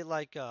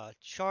like a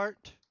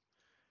chart,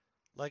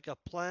 like a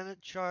planet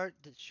chart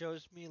that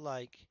shows me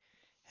like,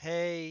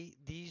 hey,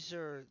 these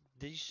are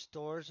these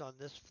stores on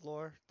this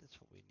floor? That's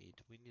what we need.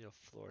 We need a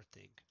floor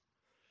thing.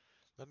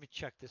 Let me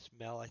check this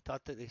mail. I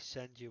thought that they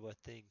send you a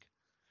thing.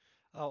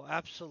 Oh,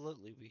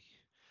 absolutely.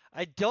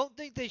 I don't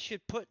think they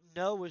should put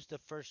no as the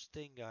first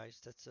thing, guys.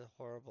 That's a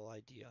horrible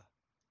idea.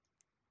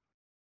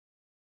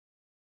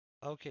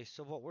 Okay,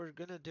 so what we're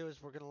gonna do is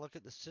we're gonna look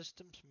at the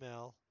system's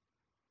mail,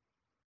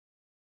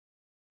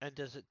 and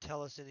does it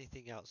tell us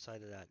anything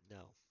outside of that?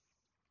 No.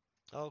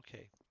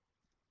 Okay.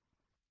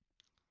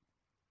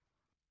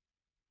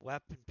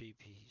 Weapon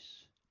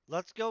BBs.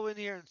 Let's go in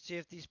here and see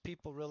if these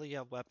people really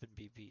have weapon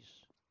BBs.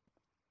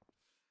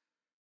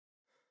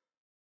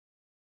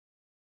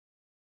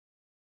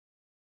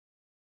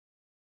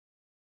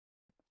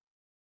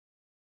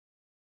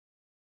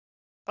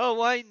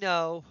 Oh, I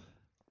know.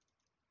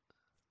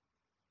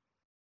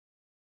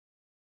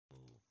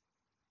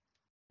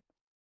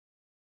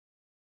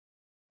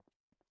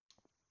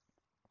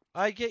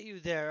 I get you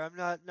there. I'm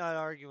not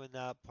arguing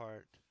that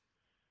part.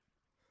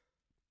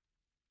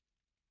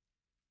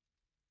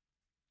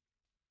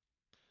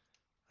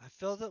 I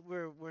feel that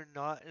we're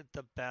not at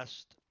the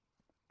best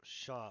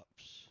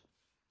shops.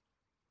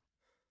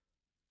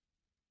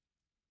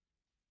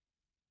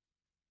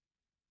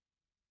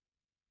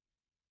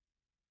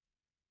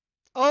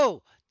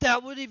 Oh,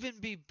 that would even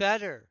be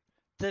better.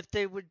 That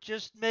they would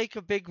just make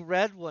a big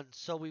red one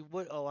so we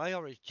would. Oh, I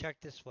already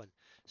checked this one.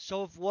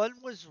 So if one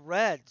was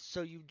red,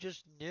 so you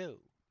just knew.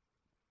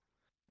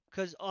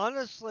 Because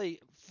honestly,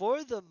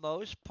 for the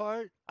most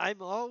part,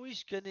 I'm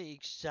always going to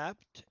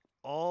accept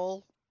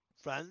all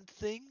friend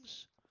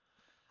things.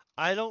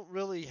 I don't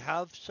really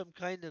have some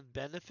kind of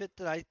benefit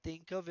that I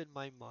think of in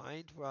my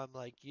mind where I'm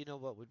like, you know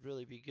what would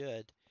really be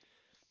good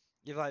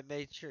if I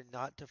made sure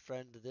not to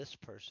friend this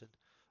person.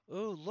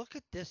 Oh, look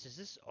at this. Is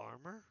this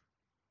armor?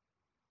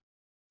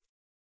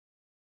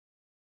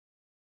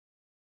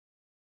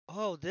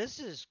 Oh, this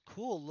is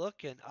cool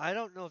looking. I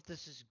don't know if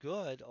this is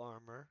good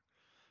armor.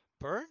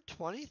 Burn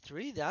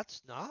 23,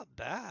 that's not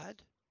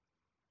bad.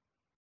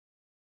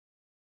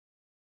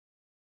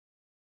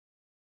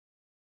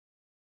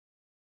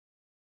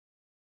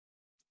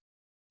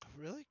 I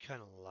really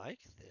kind of like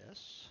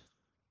this.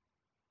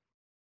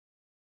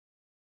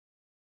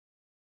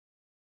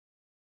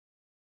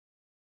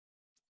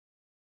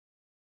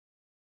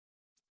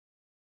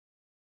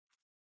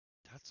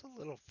 That's a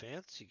little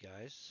fancy,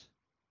 guys.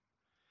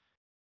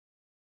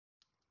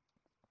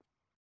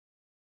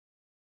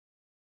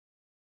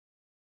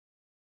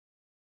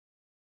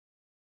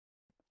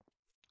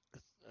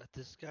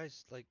 This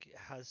guy's like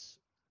has.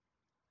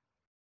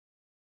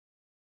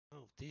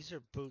 Oh, these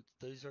are boots.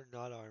 These are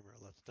not armor.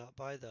 Let's not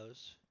buy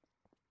those.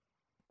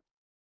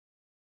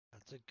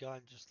 That's a gun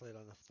just laid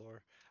on the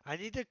floor. I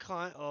need to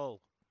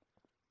Oh,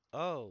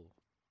 oh,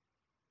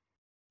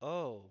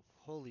 oh!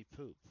 Holy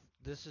poop!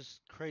 This is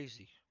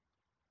crazy.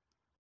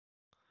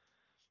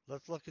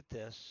 Let's look at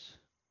this.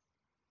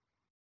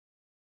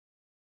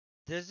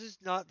 This is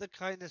not the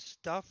kind of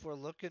stuff we're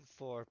looking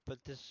for,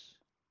 but this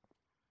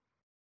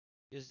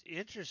is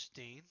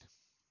interesting.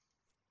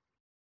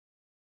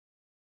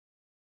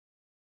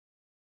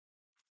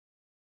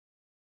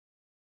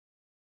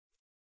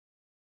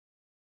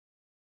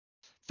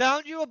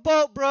 Found you a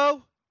boat,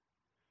 bro!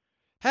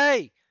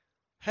 Hey!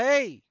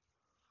 Hey!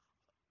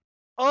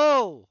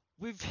 Oh!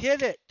 We've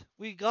hit it!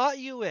 We got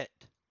you it!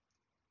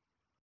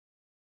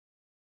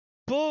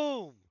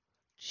 Boom!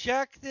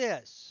 Check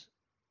this!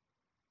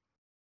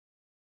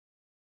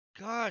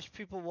 Gosh,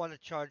 people want to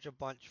charge a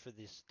bunch for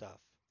this stuff.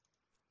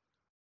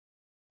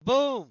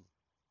 Boom!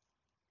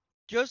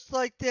 Just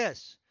like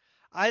this.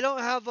 I don't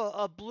have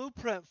a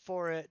blueprint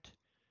for it,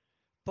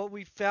 but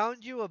we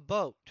found you a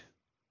boat.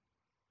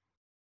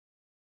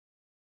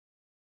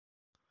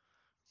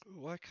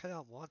 Ooh, I kind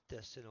of want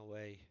this in a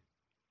way.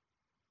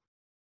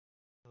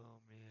 Oh,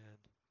 man.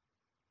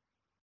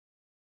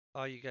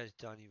 Oh, you guys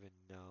don't even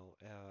know.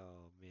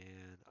 Oh,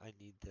 man. I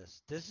need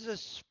this. This is a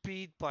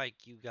speed bike,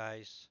 you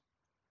guys.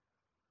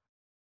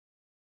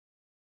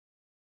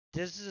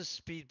 This is a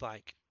speed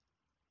bike.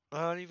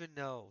 I don't even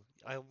know.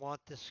 I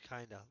want this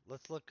kind of.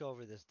 Let's look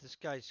over this. This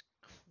guy's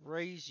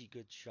crazy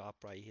good shop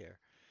right here.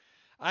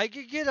 I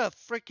could get a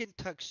freaking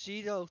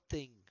tuxedo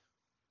thing.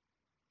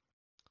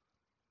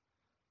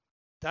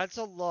 That's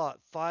a lot.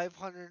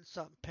 500 and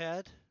something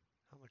ped.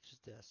 How much is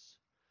this?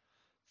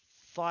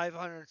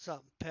 500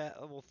 something ped.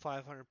 Well,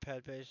 500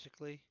 ped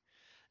basically.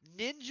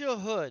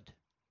 Ninja hood.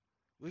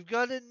 We've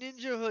got a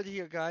ninja hood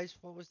here, guys.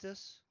 What was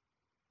this?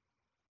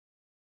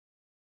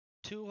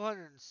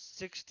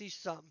 260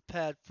 something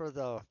ped for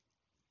the. Oh,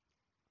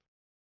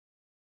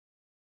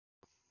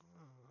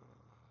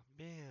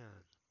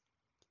 man.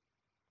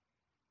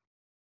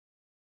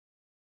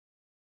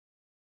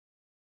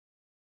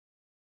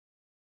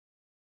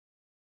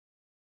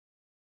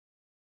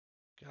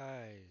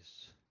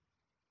 Guys.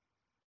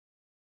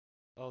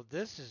 Oh,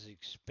 this is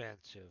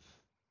expensive.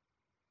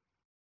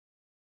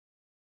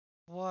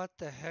 What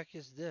the heck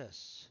is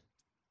this?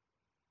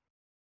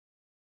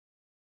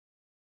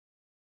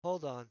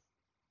 Hold on.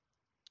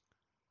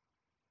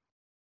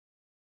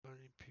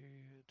 Learning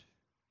period.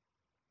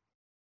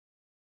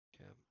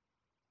 Okay.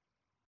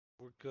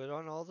 We're good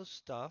on all the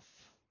stuff.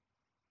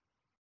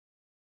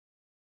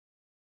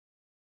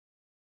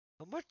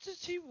 How much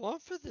does he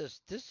want for this?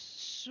 This is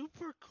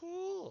super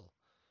cool.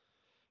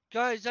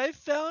 Guys, I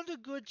found a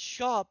good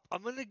shop.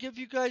 I'm going to give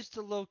you guys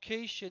the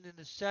location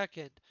in a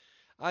second.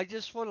 I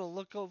just want to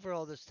look over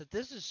all this stuff.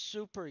 This is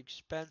super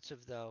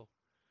expensive though.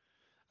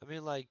 I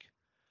mean like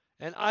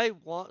and I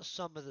want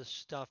some of this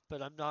stuff,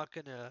 but I'm not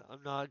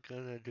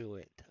gonna do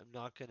it. I'm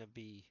not gonna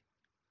be.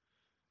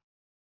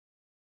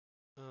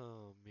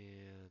 Oh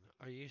man,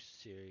 are you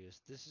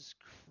serious? This is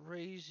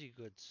crazy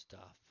good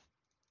stuff.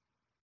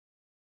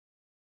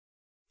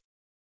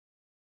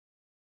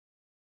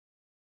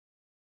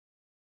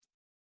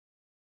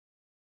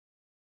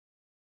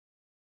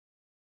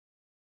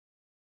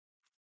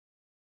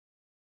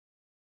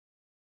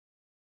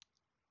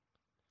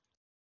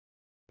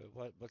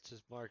 But what's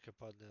his markup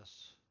on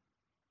this?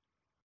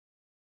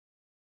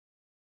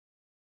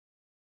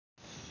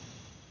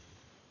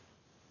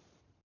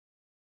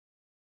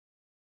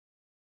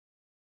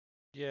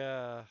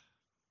 Yeah.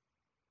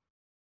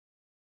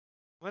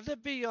 I'm gonna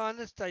be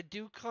honest, I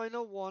do kind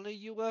of want a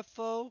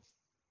UFO.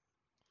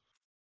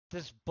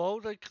 This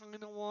boat I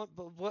kind of want,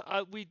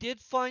 but we did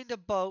find a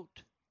boat.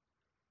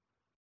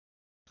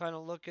 Kind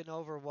of looking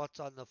over what's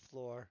on the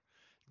floor.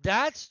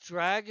 That's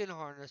dragon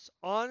harness.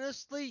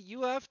 Honestly,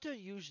 you have to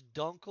use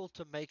Dunkel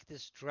to make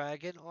this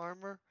dragon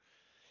armor.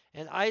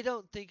 And I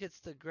don't think it's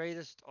the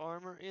greatest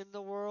armor in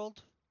the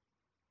world.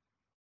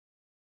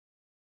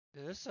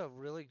 This is a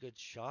really good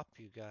shop,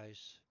 you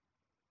guys.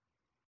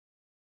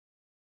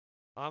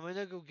 I'm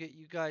gonna go get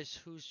you guys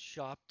whose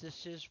shop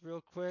this is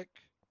real quick.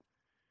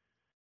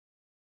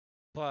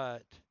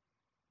 But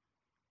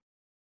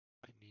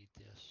I need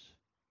this.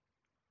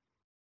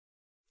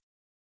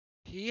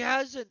 He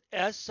has an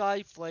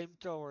SI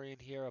flamethrower in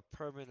here, a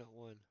permanent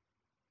one.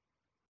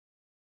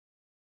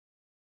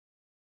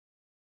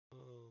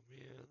 Oh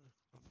man,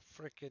 I'm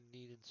freaking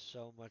needing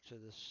so much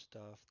of this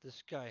stuff.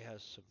 This guy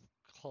has some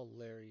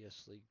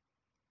hilariously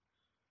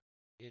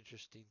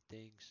interesting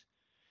things.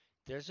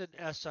 There's an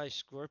SI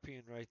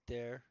scorpion right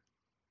there.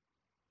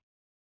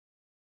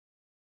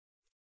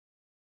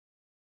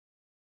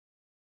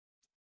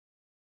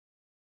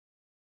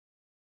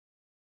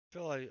 I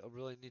feel like I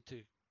really need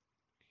to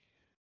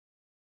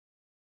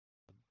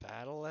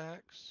Battle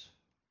axe?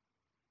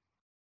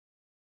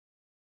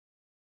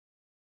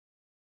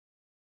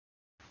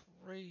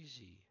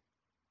 Crazy.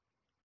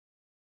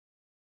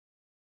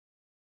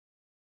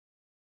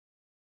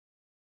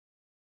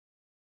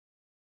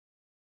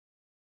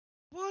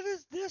 What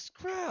is this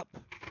crap?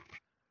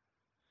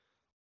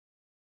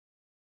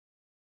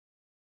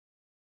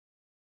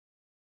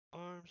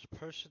 Arms,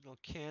 personal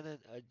cannon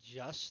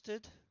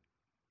adjusted?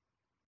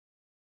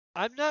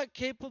 I'm not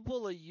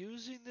capable of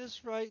using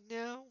this right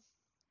now.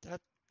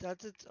 That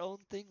that's its own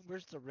thing.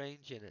 Where's the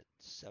range in it?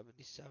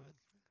 77.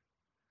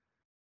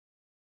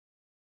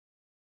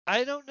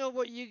 I don't know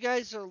what you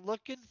guys are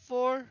looking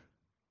for.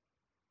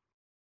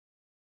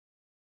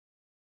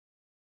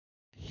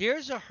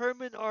 Here's a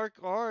Herman Arc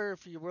R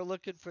if you were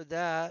looking for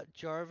that.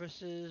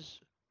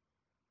 Jarvis's.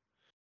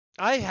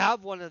 I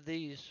have one of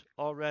these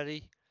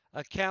already.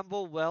 A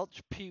Campbell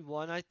Welch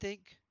P1, I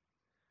think.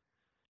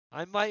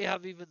 I might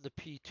have even the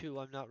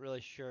P2. I'm not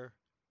really sure.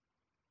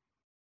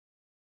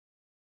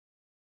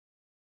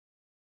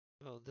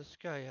 Oh, this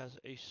guy has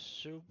a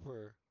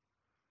super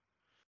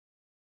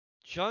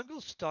Jungle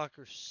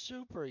Stalker,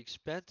 super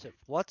expensive.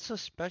 What's so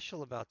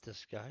special about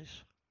this, guys?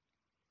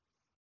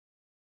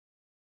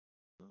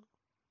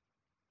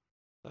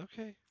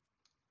 Okay.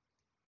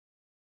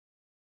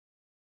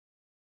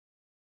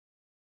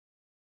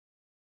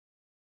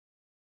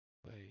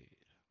 Wait,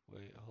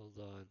 wait, hold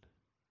on.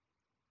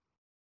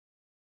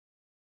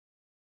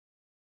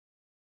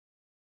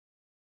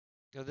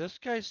 Now this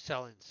guy's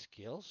selling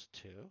skills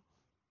too.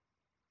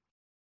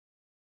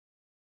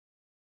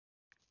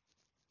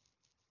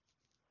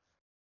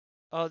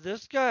 Oh,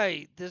 this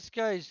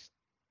guy's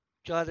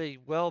got a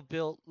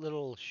well-built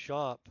little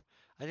shop.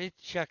 I need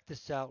to check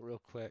this out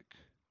real quick.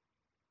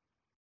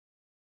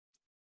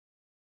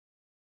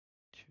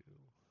 Two,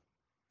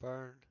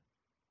 burn,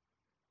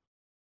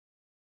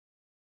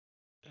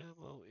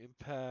 ammo,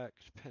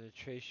 impact,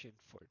 penetration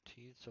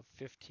 14, so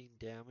 15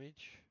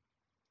 damage.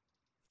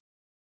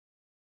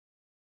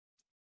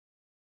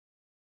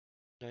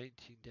 19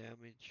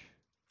 damage.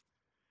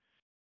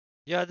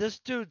 Yeah, this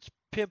dude's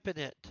pimping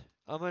it.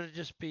 I'm gonna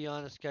just be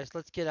honest, guys.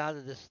 Let's get out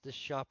of this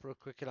shop real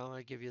quick, and I'm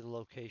gonna give you the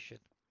location.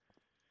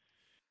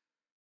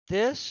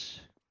 This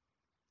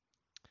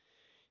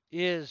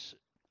is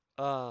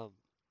um,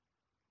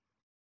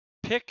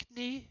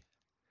 Pickney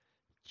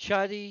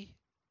Chuddy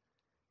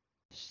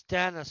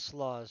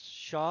Stanislaus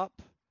shop,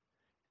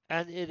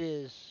 and it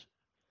is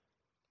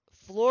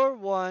floor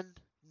 1,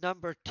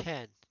 number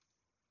 10.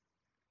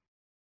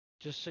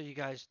 Just so you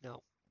guys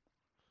know,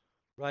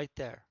 right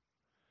there.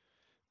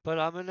 But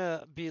I'm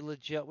gonna be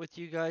legit with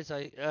you guys.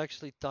 I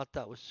actually thought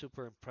that was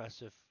super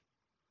impressive.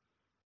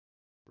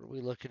 What are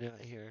we looking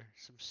at here?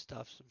 Some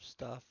stuff, some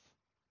stuff.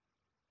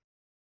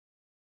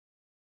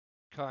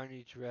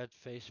 Carnage, red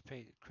face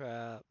paint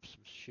crap,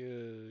 some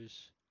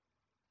shoes,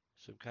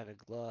 some kind of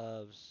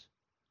gloves,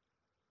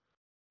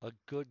 a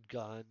good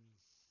gun,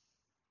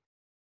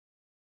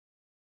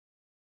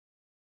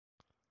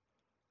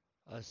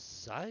 a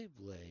side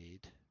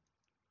blade.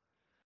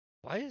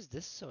 Why is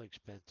this so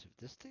expensive?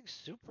 This thing's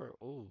super,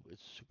 oh,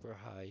 it's super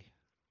high.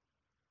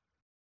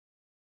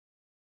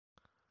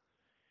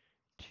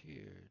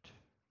 Tiered.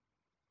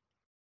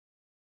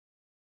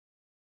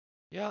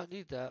 Yeah, I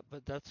need that,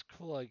 but that's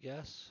cool, I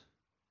guess.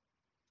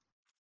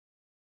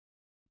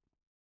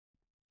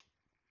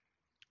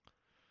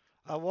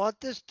 I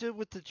want this dude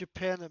with the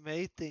Japan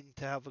MA thing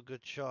to have a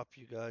good shop,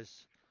 you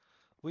guys.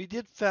 We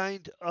did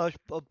find a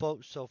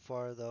boat so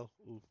far, though.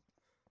 Ooh.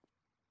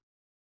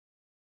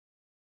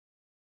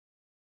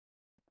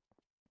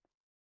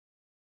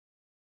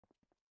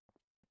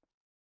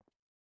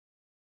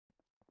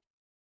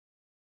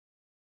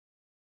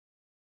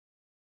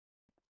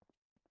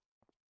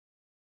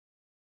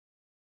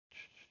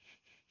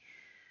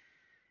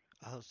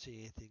 I don't see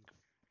anything.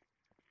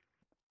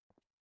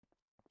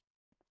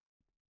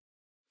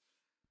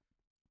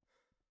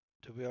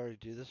 Did we already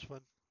do this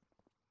one?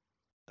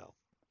 No.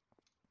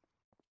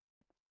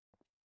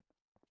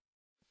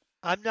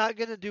 I'm not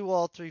going to do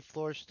all 3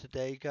 floors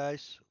today,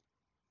 guys.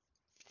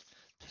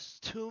 There's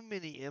too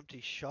many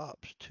empty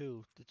shops,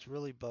 too. It's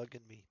really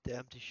bugging me, the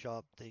empty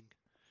shop thing.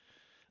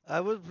 I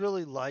would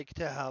really like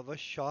to have a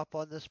shop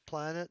on this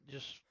planet,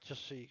 just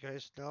so you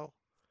guys know.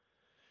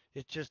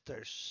 It's just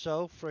they're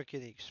so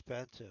freaking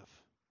expensive.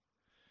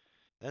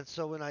 And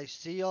so when I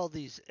see all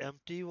these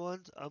empty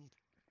ones,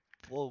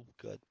 oh,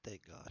 good, thank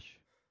gosh.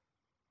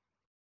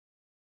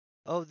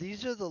 Oh,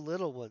 these are the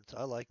little ones.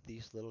 I like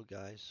these little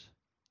guys.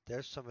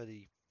 There's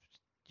somebody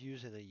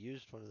using a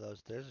used one of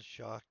those. There's a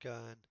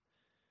shotgun.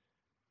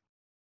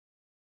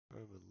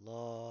 Urban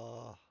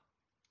Law.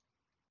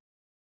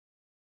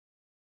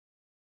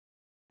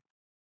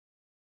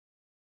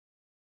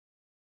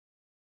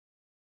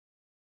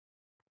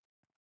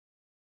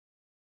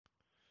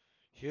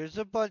 Here's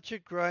a bunch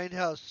of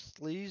grindhouse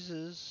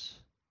sleazes.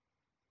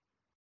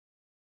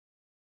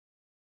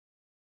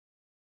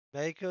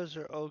 Makos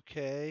are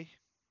okay.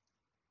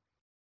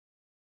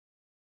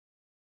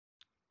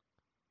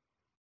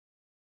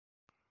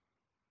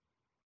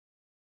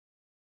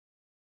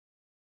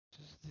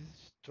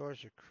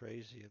 Stores are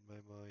crazy in my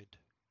mind.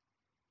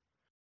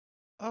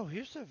 Oh,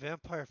 here's a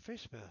vampire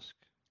face mask.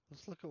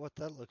 Let's look at what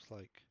that looks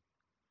like.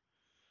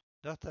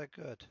 Not that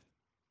good.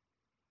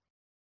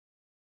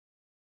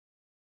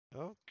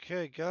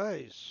 Okay,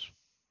 guys.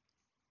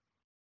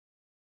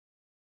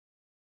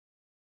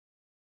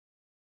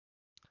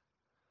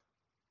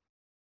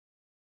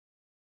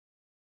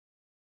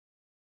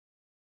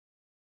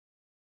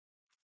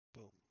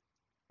 Boom.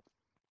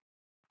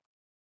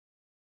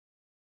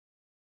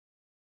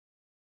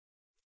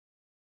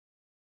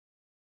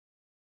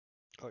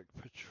 Art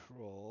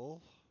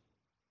Patrol.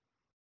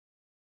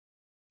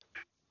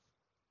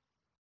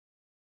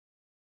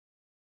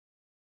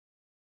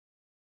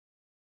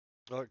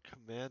 Art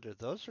Commander.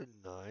 Those are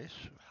nice.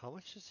 How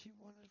much does he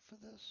wanted for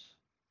this?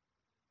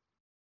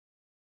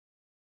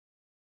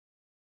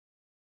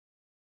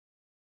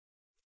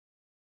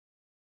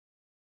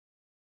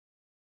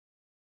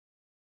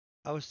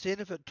 I was seeing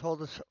if it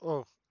told us,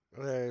 oh,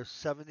 there's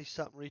 70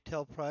 something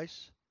retail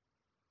price.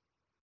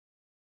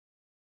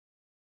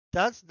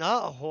 That's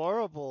not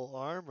horrible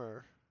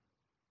armor.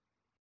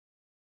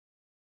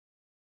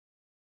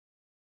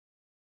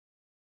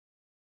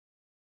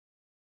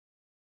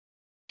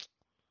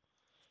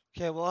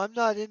 Okay, well, I'm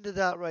not into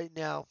that right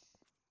now.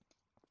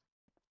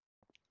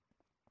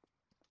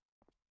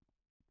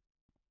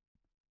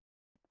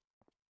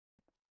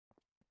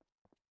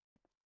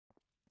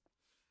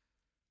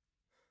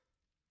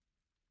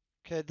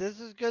 Okay, this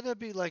is gonna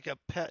be like a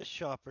pet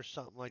shop or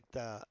something like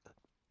that.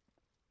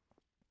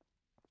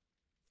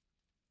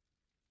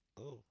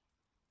 Oh,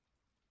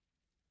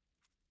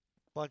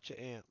 bunch of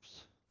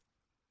amps.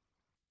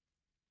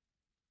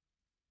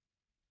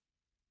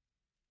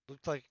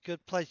 Looks like a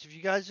good place. If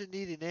you guys are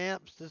needing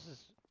amps, this is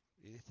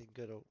anything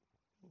good. Oh,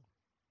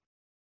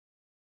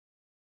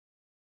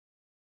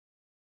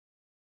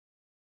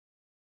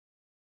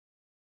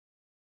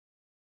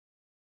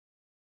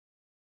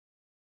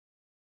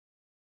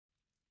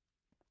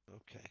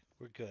 okay,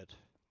 we're good.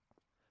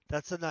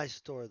 That's a nice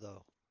store,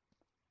 though.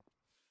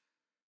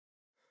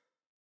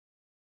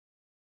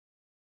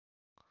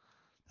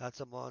 That's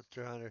a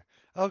Monster Hunter.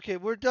 Okay,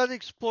 we're done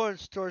exploring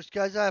stores,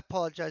 guys. I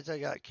apologize. I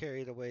got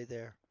carried away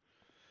there.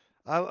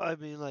 I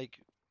mean, like,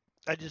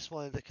 I just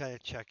wanted to kind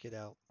of check it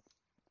out.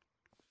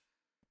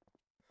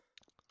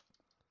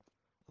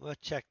 I'm gonna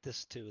check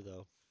this too,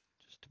 though,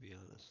 just to be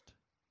honest.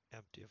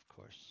 Empty, of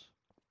course.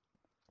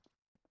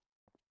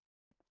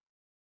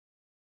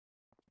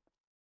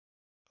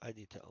 I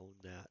need to own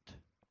that.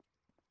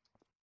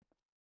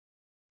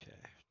 Okay.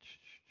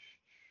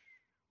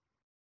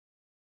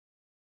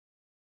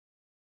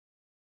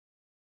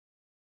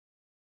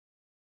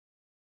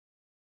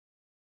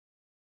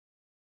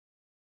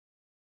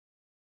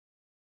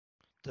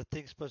 The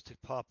thing's supposed to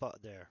pop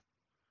out there.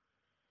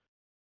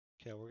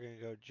 Okay, we're gonna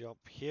go jump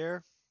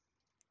here.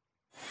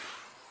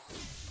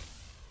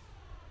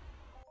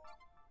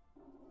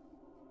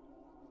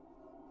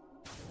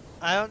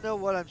 I don't know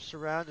what I'm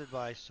surrounded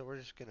by, so we're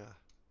just gonna.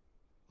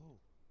 Oh,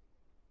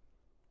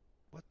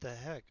 what the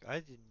heck? I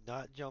did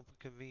not jump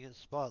a convenient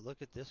spot.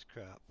 Look at this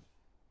crap.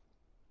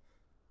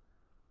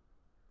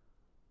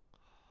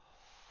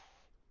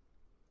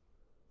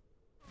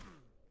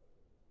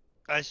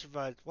 I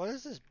survived. What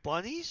is this?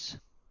 Bunnies?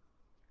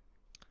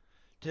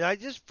 Did I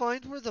just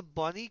find where the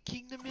bunny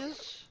kingdom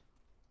is?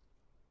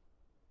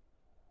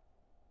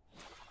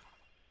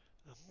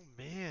 Oh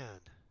man.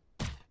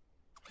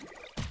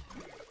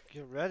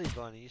 Get ready,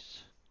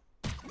 bunnies.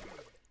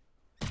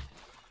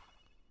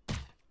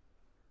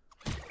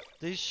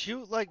 They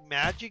shoot like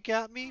magic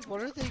at me?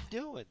 What are they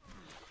doing?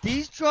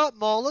 These drop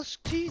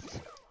mollusk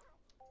teeth?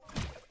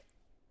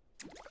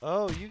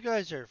 Oh, you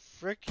guys are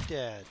frick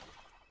dead.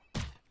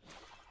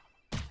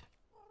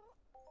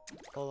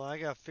 Hold on, I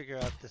gotta figure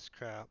out this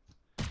crap.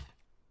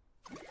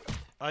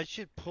 I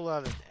should pull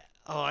out an...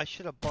 Oh, I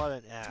should have bought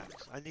an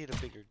axe. I need a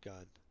bigger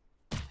gun.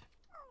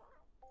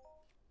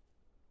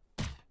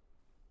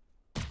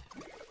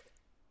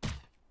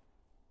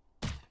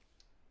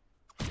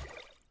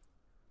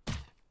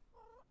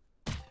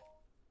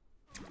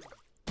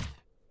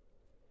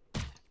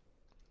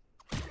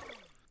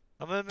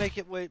 I'm gonna make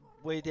it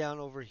way down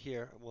over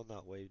here. Well,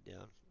 not way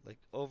down. Like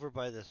over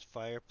by this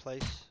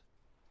fireplace.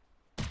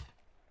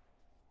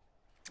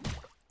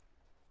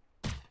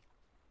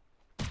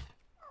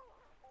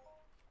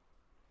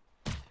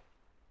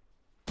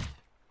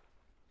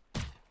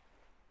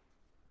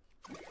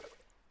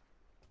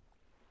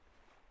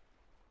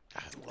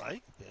 I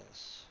like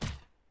this.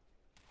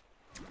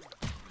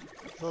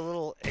 It's a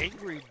little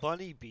angry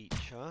bunny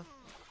beach, huh?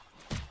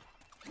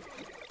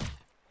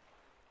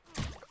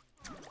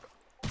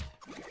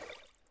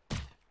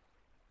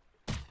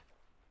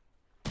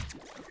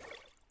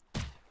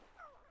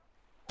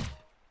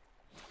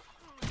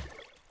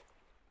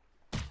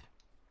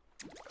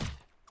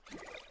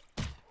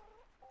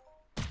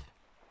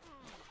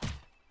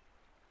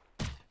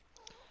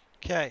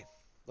 Okay,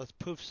 let's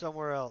poof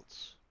somewhere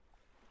else.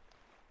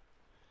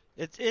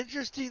 It's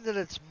interesting that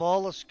it's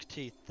mollusk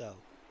teeth, though.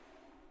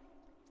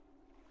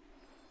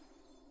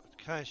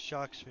 Kind of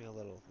shocks me a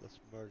little. Let's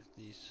merge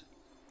these.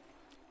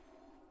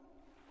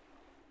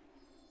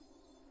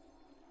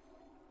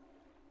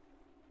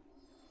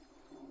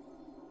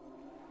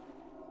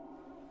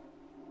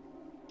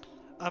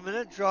 I'm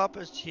gonna drop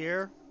us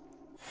here.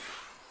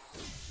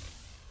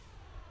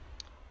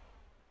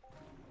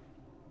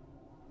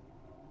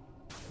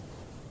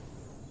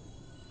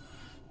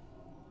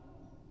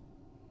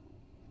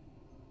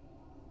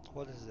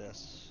 What is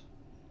this?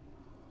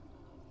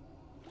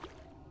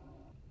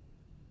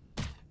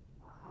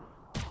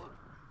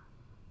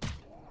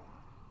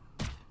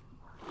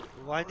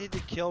 Do I need to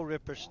kill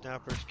Ripper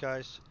Snappers,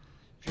 guys?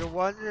 If you're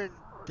wondering,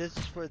 this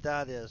is where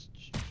that is.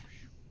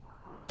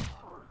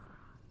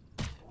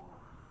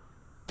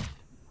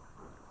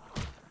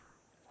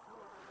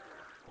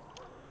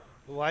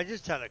 Oh, I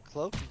just had a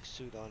cloaking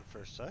suit on for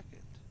a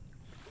second.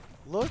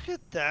 Look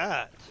at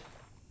that.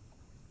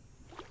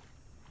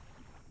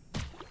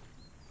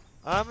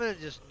 I'm gonna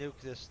just nuke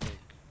this thing.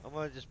 I'm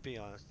gonna just be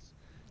honest.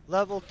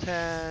 Level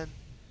 10.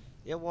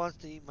 It wants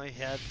to eat my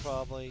head,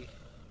 probably.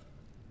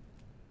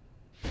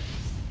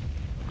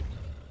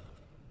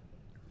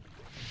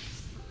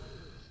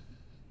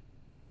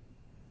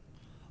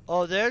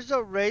 Oh, there's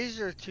a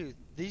razor tooth.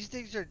 These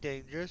things are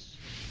dangerous.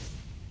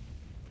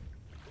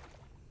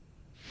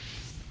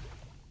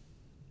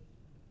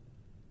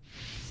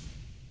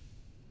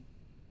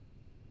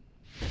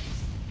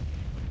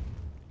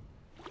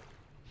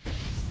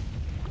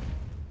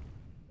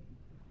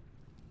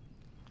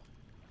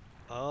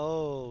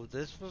 Oh,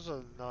 this was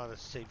not a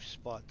safe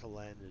spot to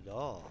land at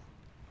all.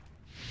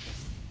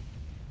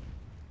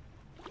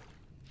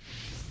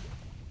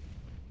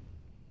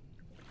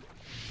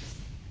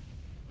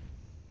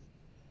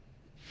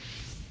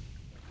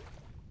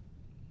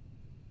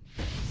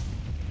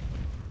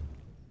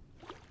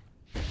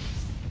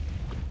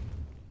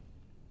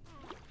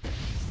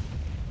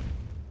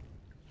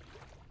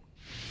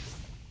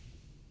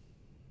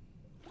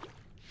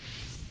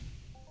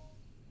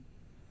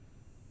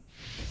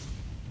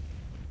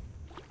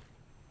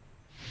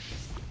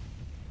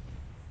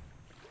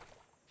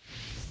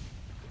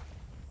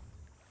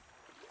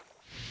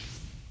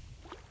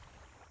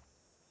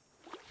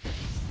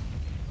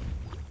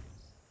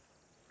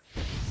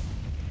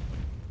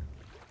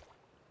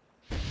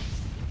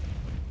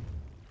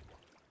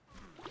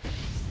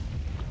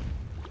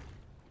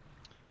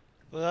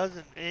 Well, that's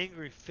an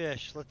angry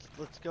fish.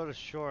 Let's go to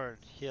shore and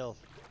heal.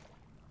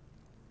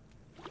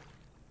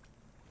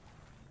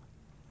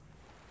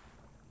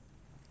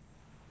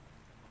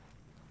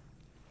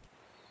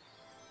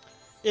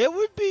 It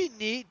would be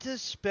neat to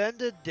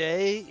spend a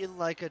day in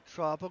like a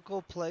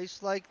tropical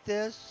place like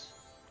this,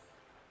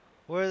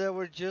 where there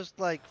were just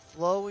like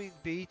flowing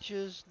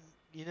beaches,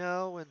 you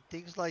know, and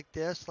things like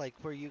this, like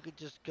where you could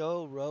just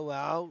go row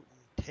out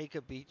and take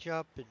a beach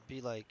up and be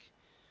like,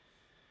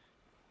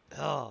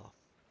 oh,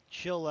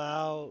 chill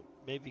out,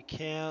 maybe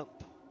camp.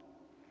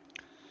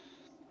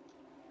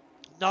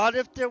 Not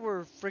if there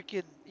were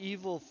freaking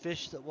evil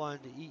fish that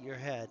wanted to eat your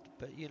head,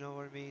 but you know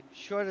what I mean?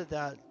 Short of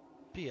that,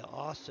 be an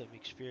awesome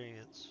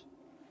experience.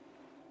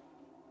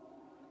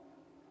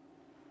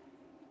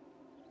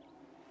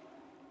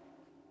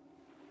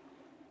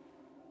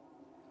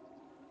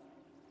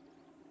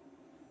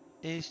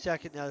 Any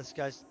second now, this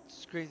guy's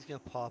screen's gonna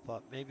pop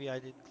up. Maybe I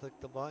didn't click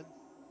the button.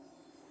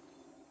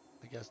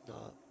 I guess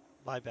not.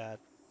 My bad.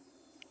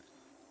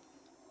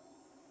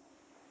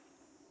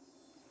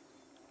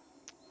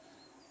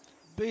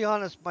 Be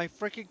honest, my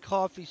freaking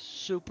coffee's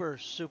super,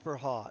 super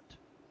hot.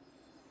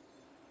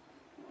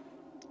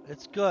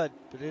 It's good,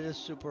 but it is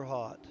super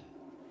hot.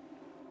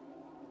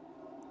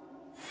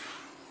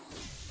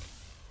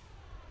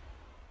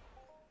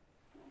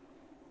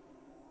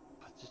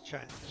 I'm just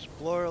trying to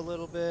explore a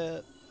little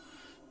bit.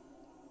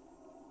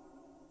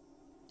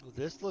 Well,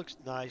 this looks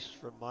nice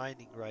for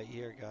mining right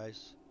here,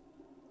 guys.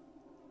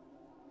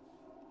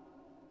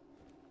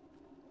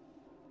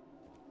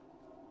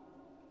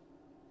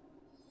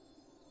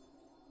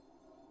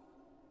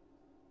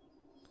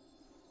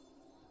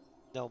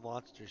 No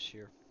monsters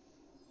here.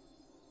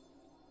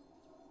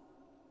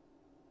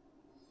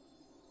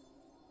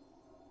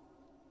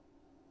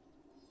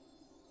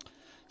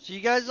 So you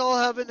guys all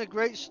having a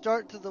great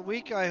start to the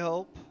week, I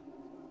hope.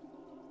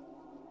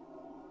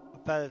 I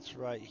bet it's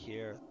right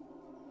here.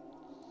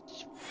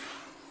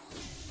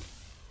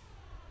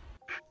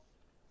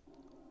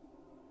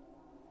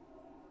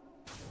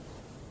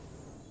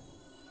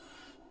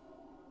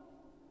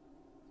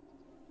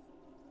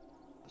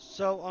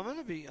 So I'm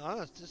gonna be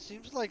honest, it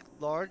seems like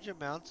large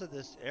amounts of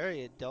this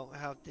area don't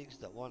have things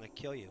that want to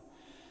kill you.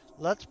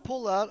 Let's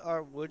pull out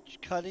our wood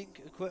cutting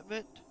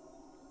equipment.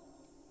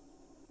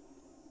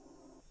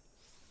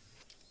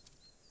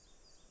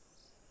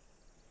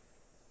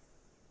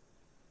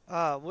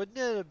 Wouldn't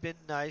it have been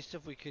nice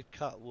if we could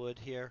cut wood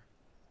here?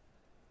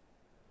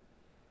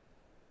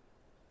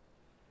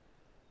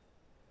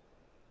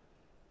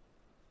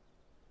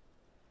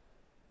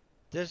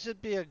 This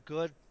would be a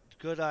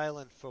good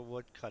island for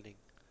wood cutting.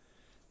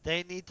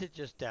 They need to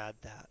just add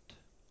that.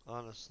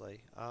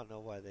 Honestly, I don't know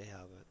why they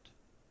haven't.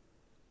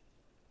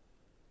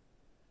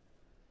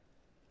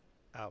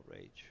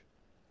 outrage.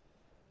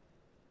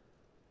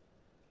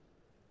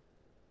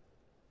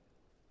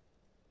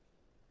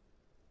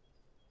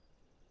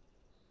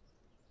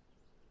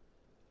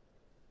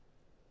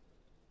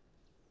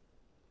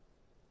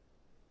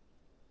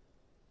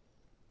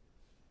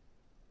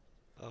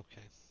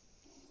 Okay.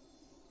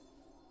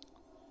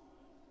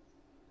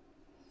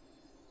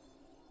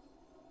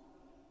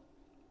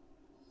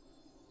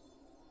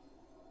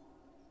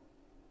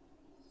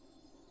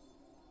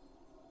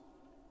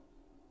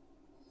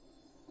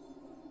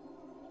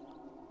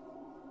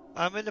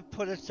 I'm gonna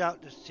put us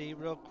out to sea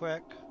real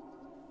quick.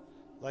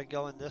 Like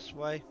going this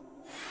way.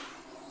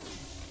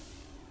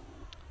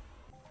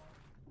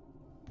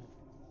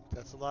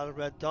 That's a lot of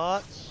red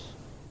dots.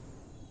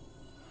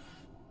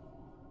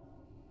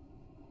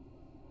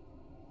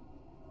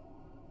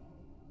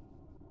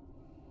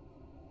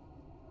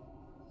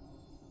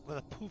 I'm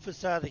gonna poof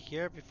us out of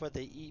here before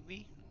they eat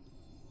me.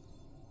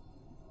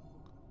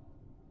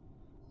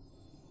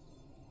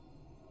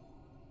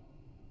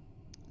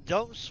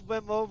 Don't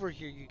swim over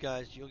here, you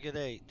guys. You'll get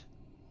ate.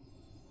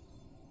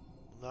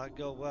 Will not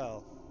go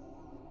well.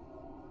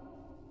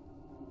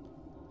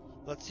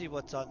 Let's see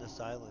what's on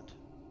this island.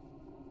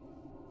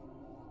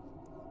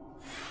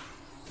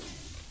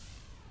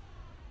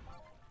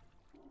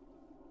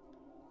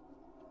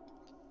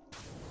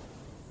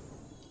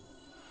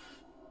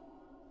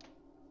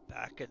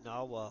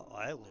 Bakinawa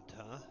Island,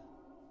 huh?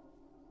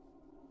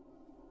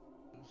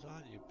 Who's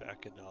on you,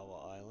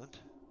 Bakinawa Island?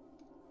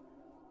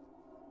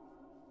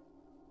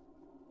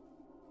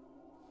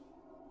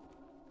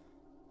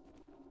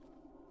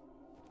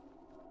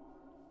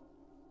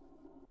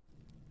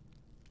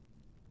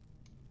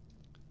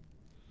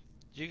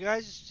 Do you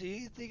guys see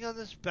anything on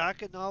this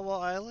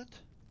Bakinawa Island?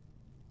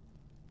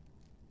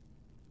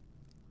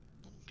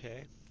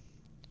 Okay.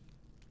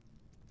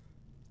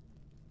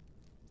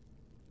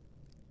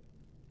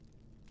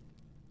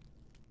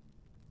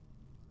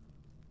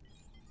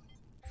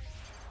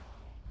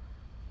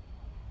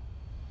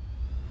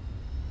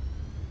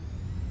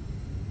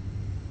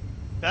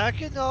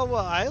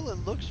 Bakinawa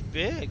Island looks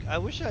big. I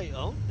wish I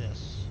owned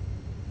this.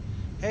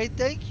 Hey,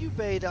 thank you,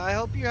 Beta. I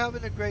hope you're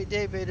having a great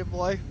day, Beta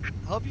boy.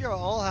 Hope you're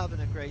all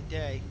having a great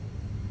day.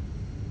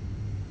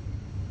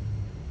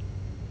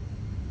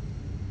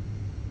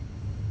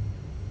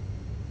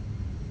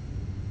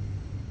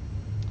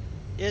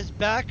 Is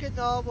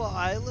Bakinawa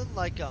Island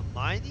like a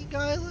mining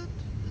island?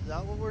 Is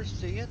that what we're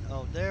seeing?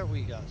 Oh, there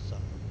we got some.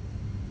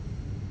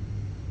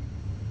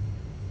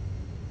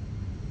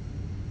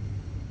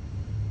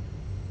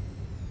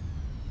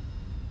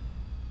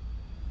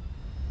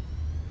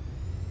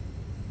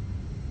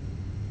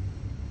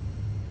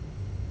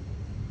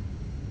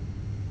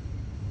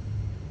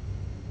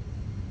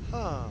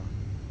 Huh.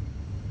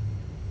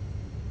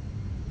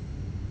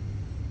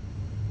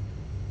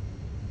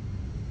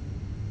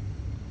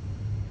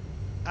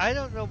 I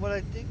don't know what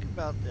I think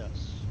about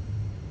this.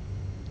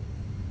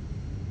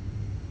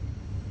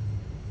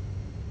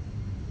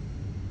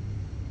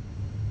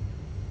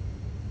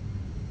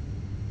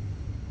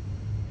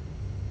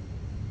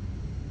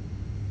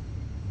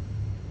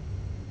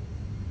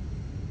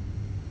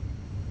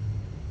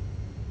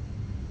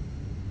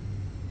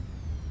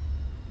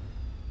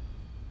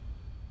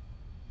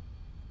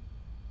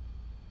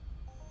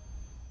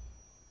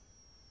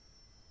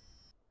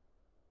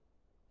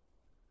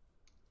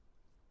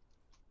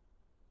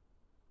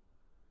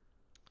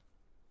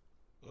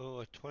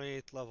 Oh, a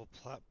 28th level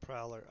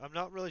prowler. I'm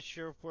not really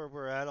sure where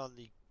we're at on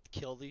the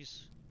kill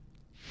these.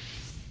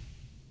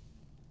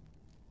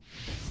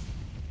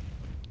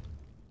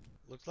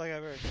 Looks like I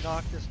better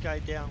knock this guy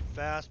down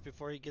fast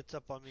before he gets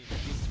up on me and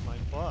beats my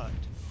butt.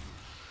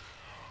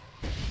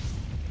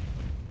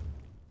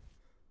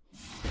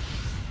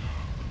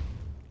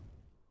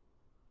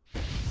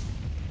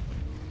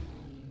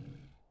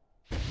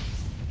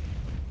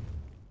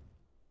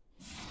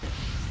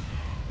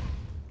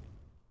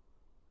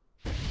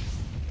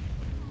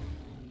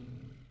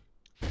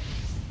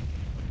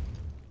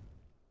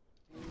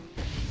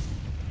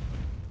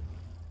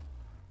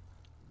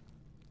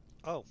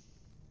 Oh.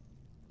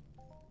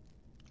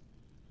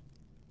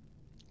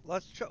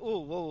 Let's try. Ooh,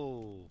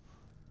 whoa.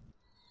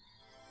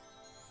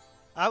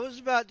 I was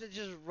about to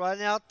just run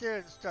out there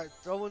and start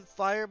throwing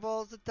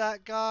fireballs at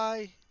that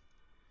guy.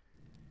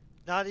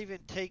 Not even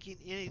taking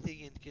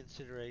anything into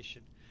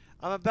consideration.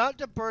 I'm about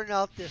to burn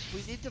out this.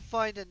 We need to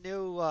find a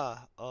new,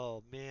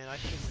 oh man, I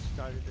shouldn't have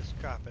started this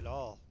crap at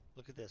all.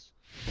 Look at this.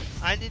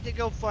 I need to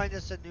go find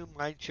us a new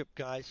mine ship,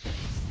 guys.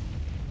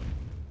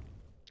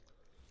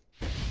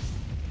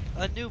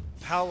 A new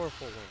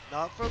powerful one.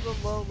 Not for the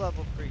low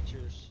level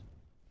creatures.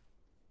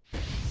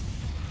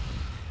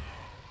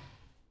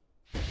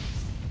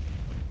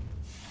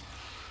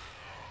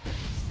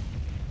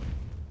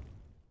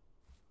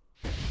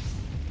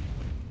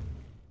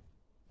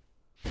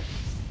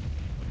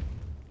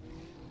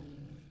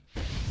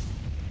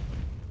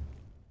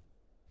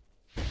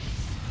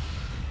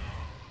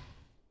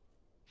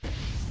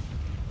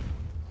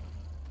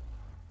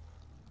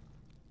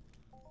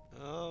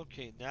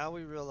 Okay, now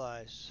we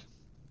realize.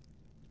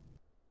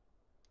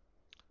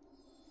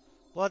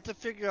 We'll have to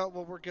figure out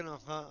what we're gonna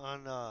hunt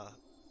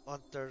on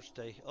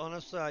Thursday.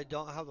 Honestly, I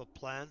don't have a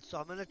plan, so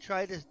I'm gonna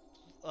try to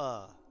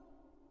uh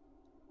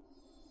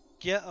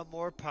get a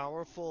more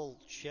powerful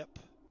ship.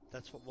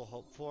 That's what we'll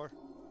hope for.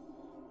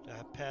 I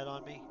have pad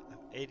on me. I have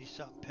 80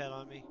 something pad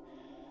on me.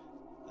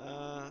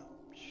 Uh,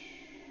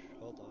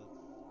 hold on.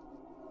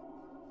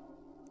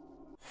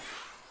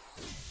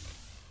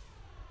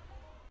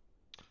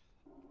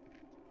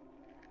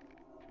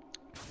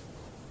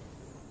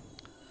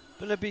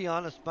 But to be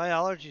honest, my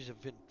allergies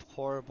have been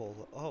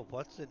horrible. Oh,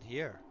 what's in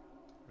here?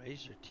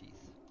 Razor teeth.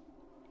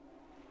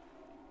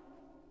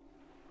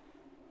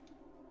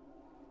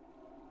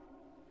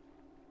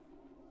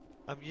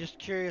 I'm just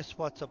curious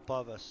what's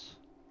above us.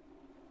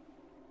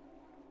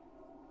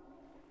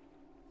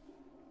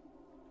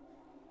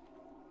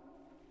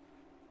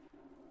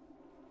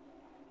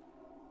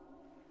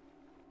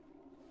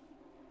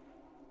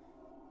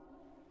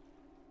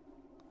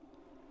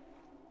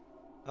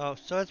 Oh,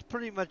 so it's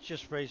pretty much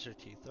just razor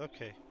teeth.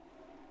 Okay.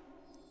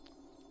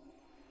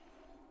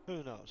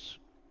 Who knows?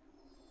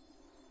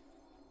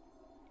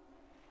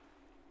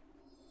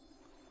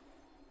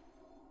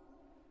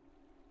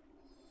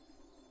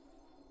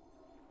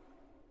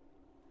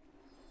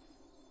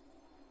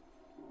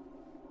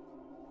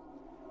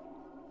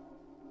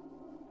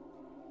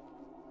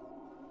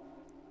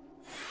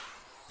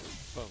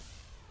 Boom.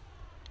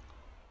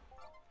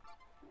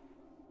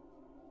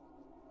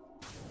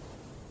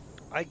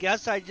 I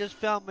guess I just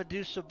found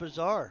Medusa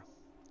Bazaar.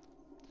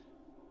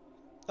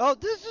 Oh,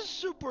 this is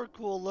super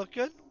cool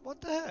looking.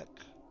 What the heck?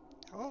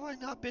 How have I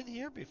not been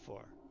here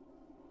before?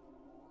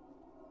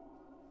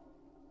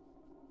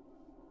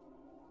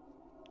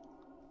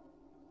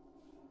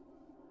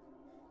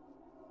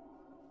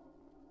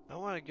 I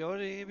want to go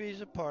to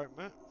Amy's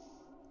apartment.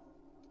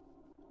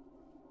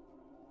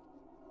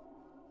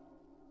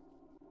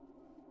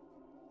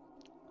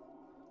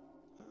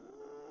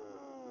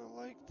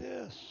 Like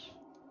this.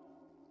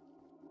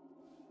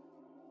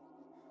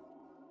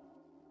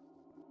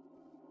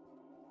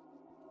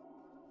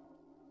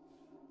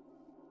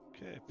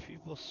 Okay,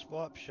 people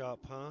swap shop,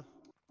 huh?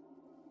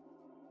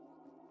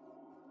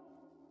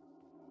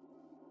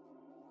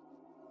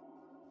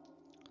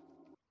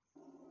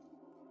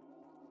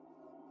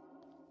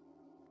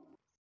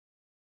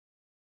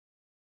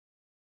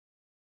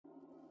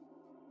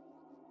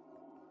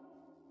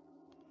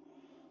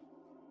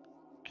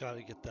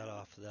 Gotta get that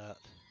off of that.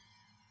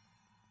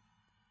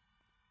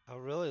 I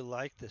really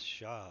like this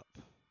shop.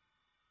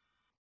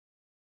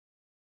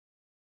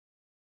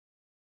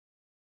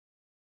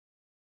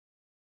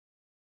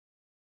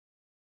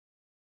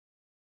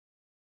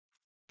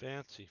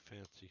 Fancy,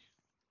 fancy.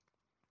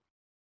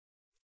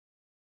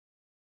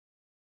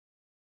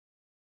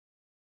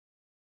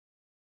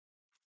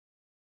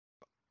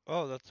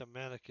 Oh, that's a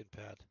mannequin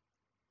pad.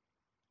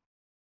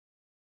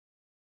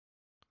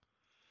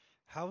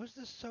 How is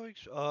this so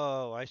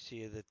oh, I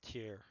see the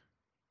tier.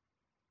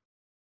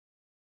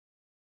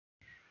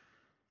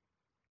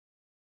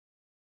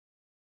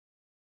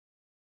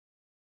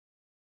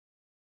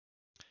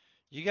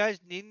 You guys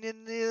need any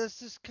of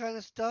this kind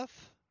of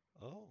stuff?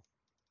 Oh,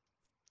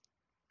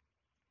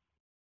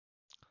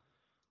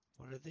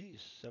 what are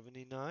these?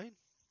 79?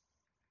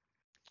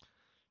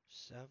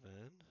 7.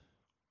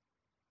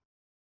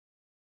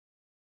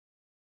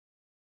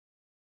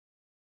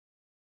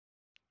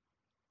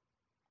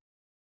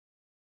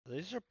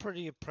 These are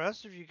pretty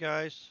impressive, you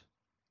guys.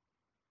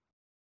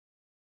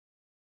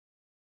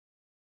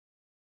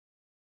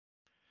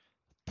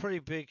 Pretty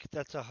big.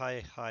 That's a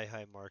high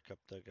markup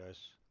though, guys.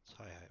 It's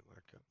high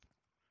markup.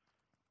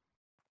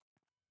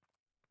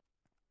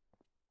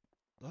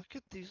 Look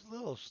at these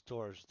little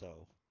stores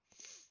though.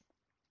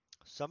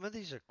 Some of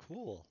these are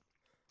cool.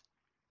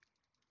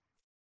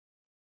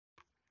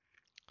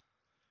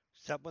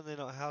 Except when they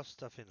don't have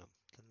stuff in them.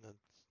 Then that's,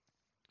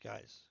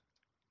 guys,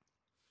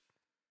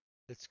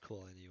 it's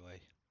cool anyway.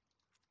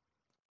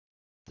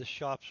 The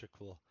shops are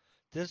cool.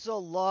 There's a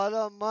lot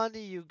of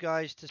money, you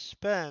guys, to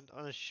spend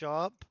on a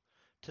shop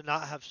to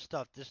not have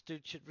stuff. This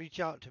dude should reach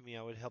out to me.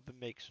 I would help him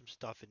make some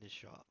stuff in his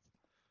shop.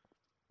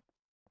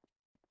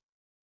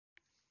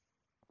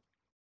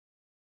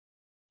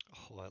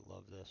 Oh, I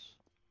love this.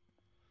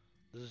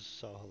 This is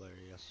so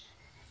hilarious.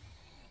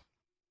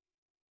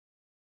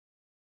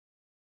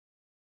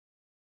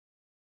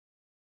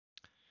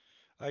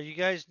 Are you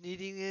guys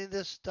needing any of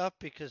this stuff?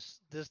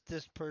 Because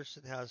this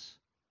person has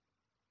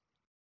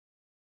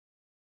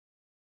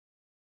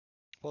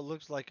what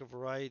looks like a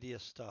variety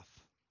of stuff.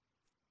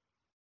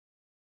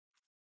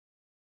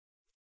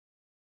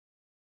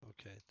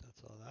 Okay,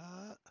 that's all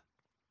that.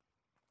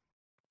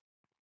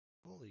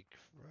 Holy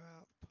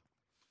crap.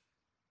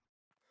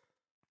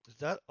 Is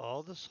that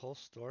all this whole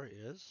store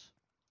is?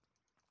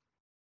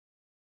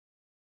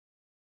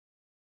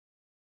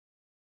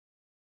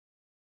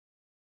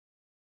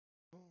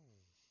 Oh,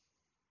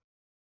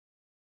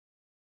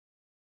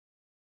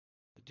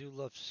 I do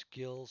love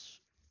skills.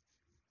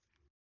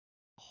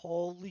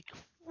 Holy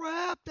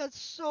crap,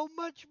 that's so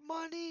much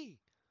money.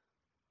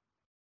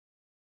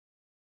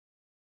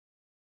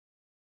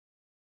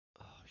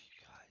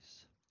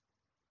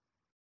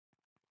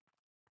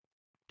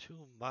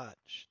 Too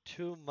much.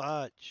 Too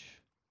much.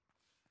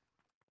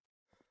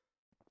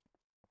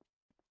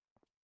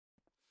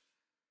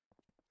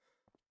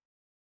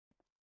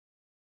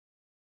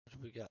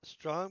 We got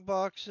strong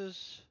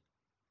boxes.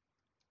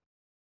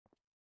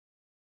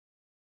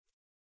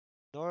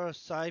 Nora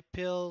side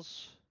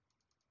pills.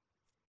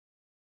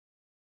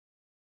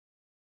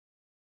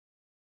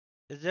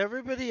 Is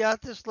everybody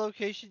at this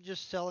location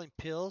just selling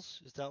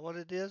pills? Is that what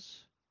it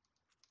is?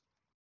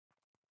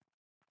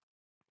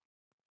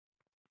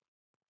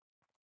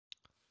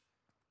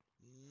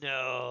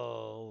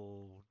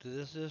 No.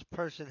 Does this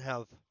person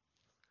have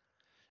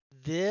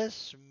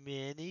this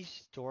many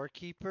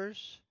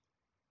storekeepers?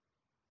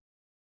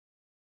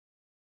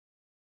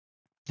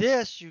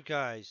 This, you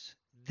guys,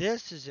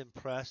 this is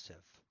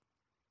impressive.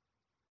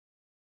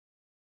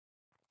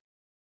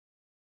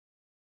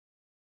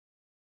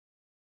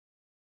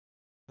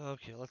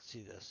 Okay, let's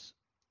see this.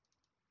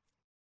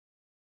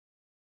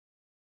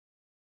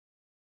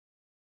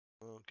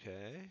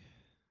 Okay.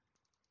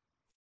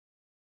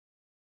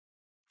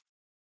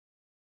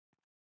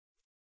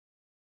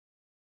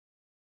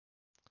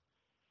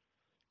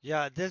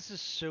 Yeah, this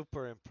is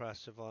super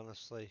impressive,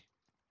 honestly.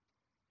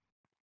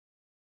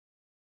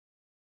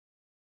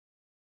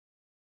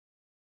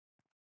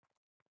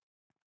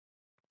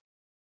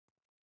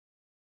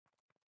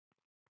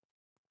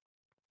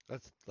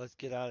 Let's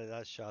get out of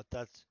that shot.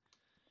 That's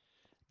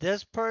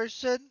this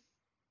person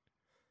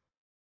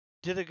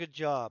did a good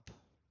job.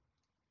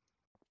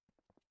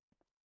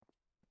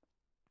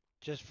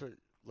 Just for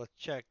let's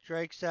check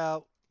Drake's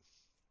out.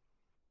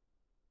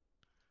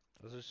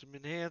 Those are some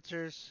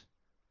enhancers.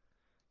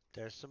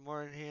 There's some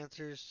more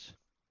enhancers.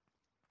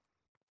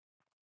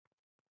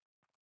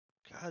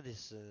 God,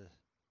 this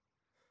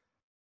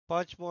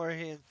bunch more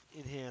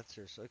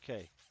enhancers.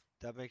 Okay,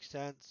 that makes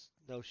sense.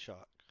 No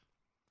shock.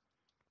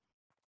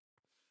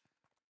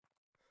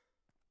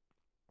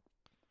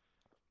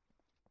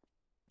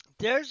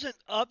 There's an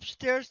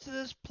upstairs to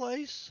this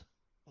place.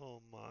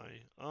 Oh my,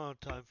 I don't have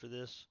time for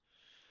this.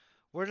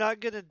 We're not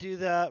gonna do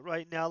that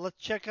right now. Let's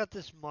check out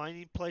this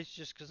mining place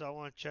just because I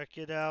want to check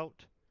it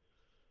out.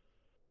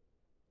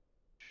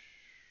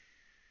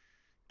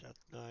 That's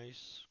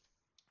nice.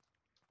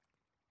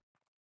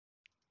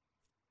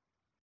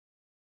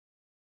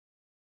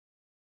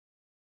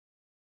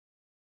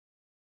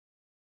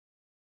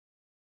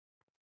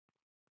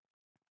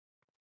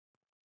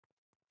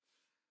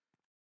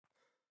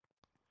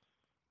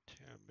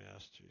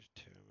 Terramaster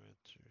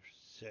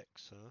 6,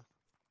 huh?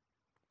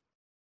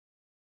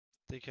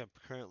 I think I'm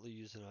currently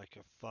using like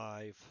a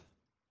 5.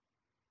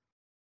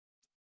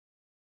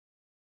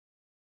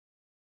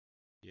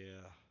 Yeah.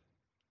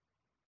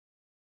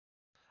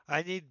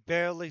 I need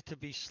barely to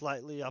be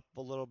slightly up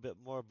a little bit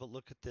more, but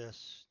look at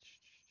this.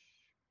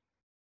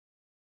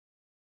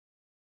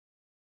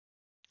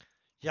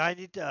 Yeah, I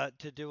need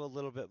to do a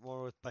little bit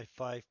more with my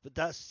 5, but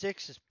that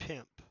 6 is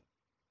pimp.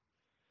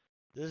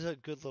 This is a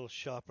good little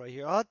shop right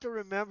here. I'll have to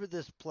remember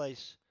this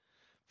place.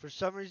 For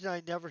some reason,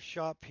 I never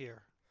shop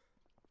here.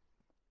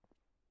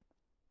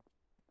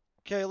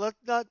 Okay, let's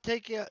not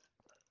take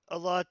a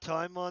lot of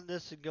time on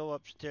this and go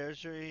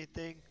upstairs or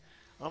anything.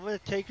 I'm going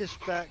to take us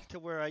back to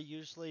where I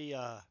usually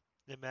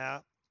am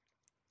at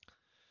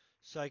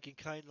so I can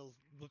kind of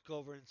look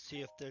over and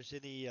see if there's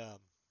any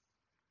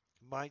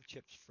mine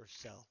chips for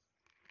sale.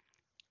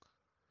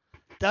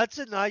 That's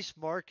a nice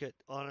market,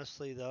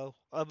 honestly, though.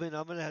 I mean,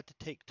 I'm going to have to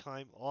take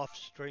time off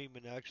stream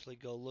and actually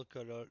go look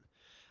at it.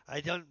 I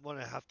don't want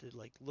to have to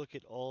like look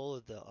at all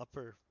of the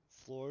upper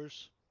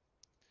floors.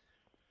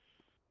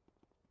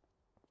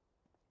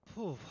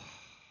 Whew.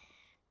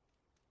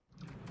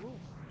 Whew.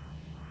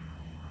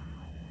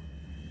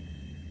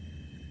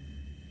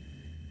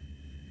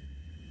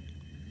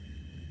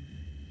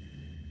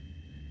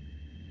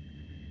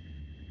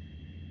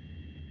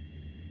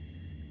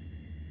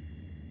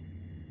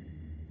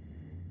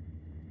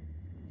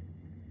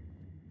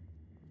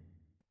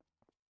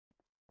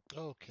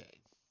 Okay.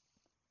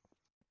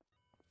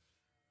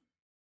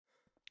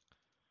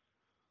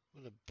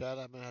 I'm going to bet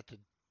I'm going to have to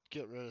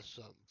get rid of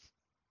some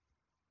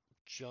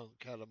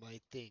junk out of my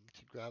thing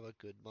to grab a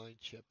good mine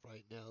chip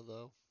right now,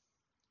 though.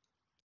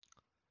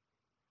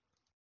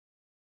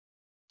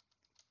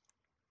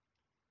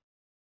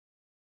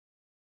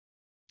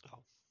 Oh,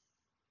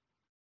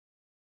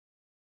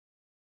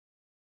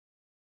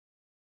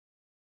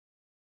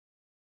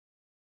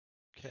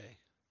 okay.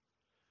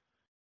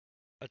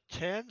 A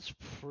 10's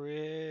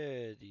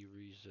pretty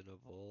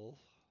reasonable.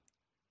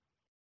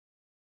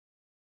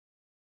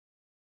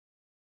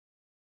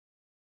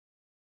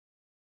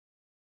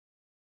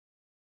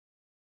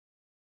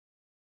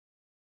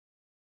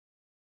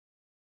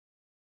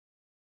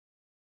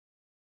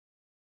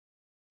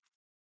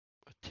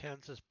 A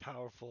 10's as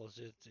powerful as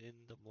it's in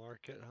the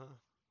market, huh?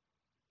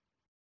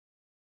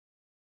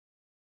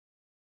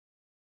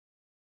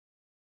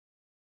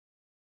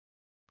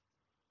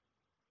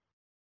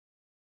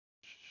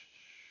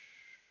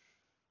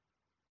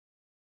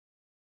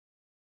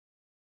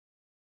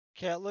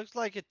 Okay, it looks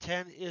like a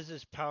 10 is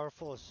as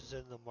powerful as is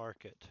in the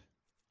market.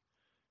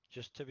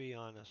 just to be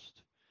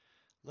honest.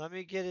 Let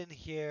me get in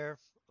here.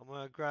 I'm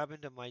gonna grab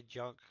into my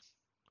junk.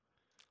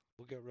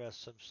 We'll get rid of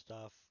some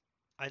stuff.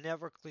 I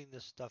never clean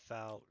this stuff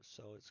out,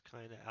 so it's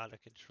kind of out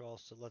of control.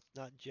 So let's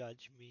not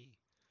judge me.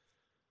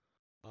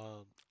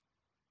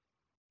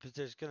 Because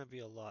there's gonna be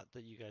a lot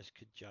that you guys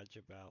could judge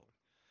about.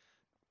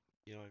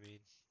 You know what I mean?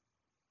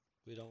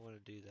 We don't want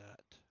to do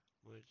that.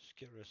 We'll just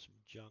get rid of some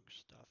junk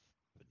stuff,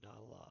 but not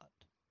a lot.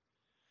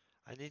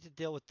 I need to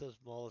deal with those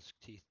mollusk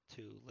teeth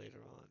too later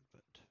on,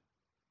 but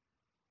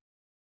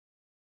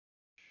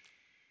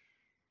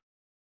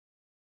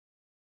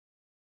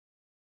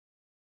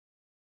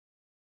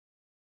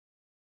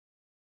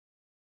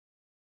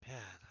man,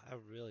 I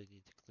really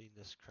need to clean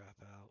this crap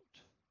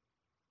out.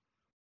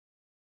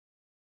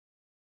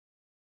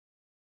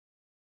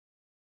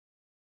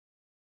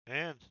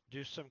 And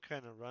do some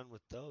kind of run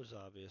with those,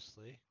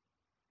 obviously.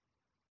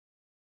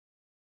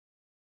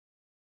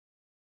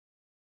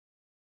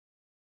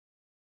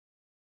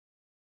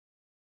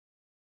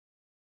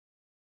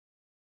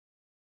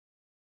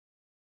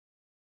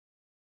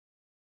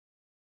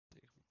 I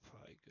think we're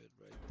probably good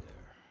right there.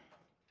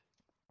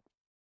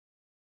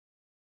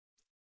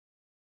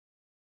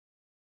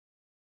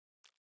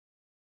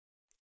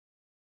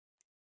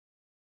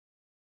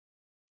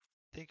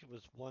 I think it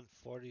was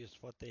 140 is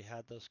what they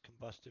had those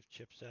combustive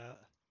chips at.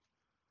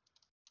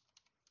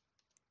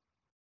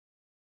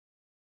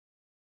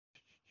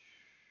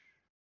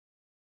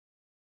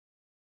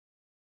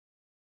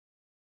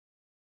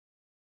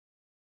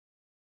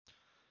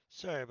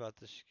 Sorry about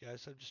this, you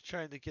guys. I'm just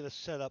trying to get us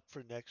set up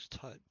for next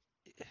time.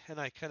 And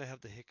I kind of have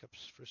the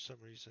hiccups for some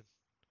reason.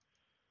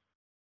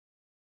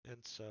 And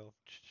so,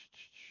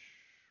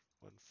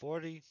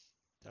 140,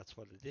 that's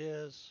what it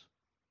is.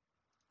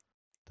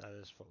 That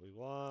is what we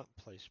want.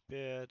 Place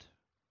bid.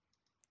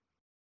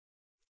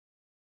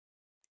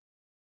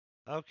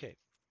 Okay.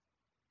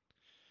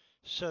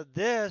 So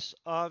this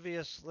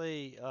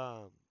obviously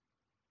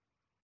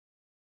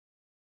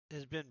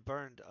has been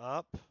burned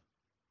up.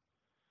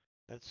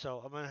 And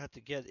so I'm going to have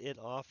to get it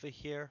off of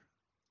here.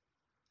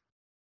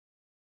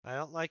 I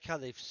don't like how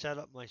they've set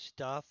up my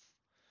stuff.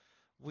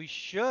 We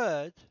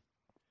should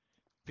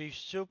be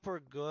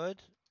super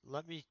good.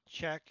 Let me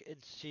check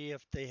and see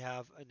if they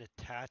have an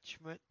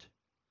attachment.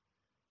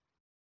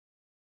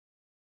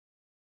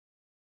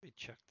 Let me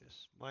check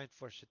this. Mind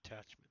Force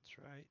attachments,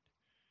 right?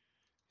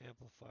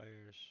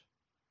 Amplifiers.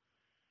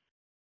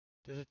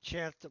 There's a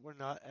chance that we're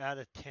not at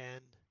a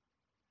 10.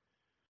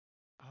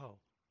 Oh,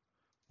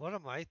 what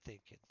am I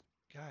thinking?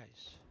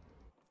 Guys,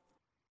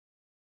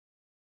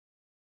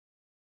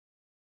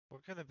 we're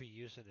going to be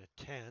using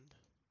a 10.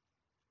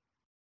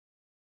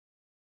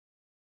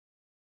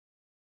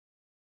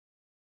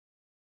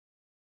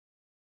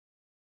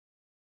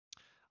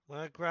 I'm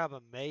going to grab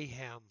a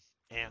Mayhem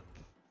amp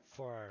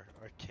for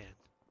our 10.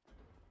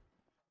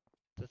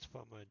 That's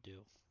what I'm going to do.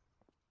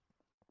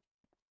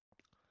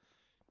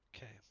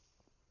 Okay.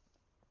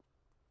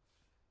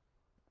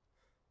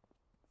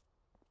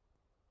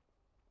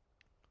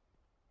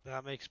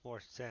 That makes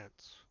more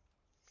sense.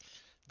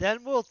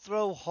 Then we'll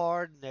throw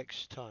hard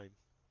next time.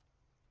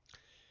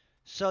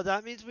 So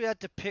that means we have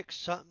to pick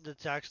something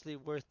that's actually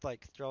worth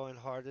like throwing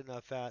hard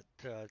enough at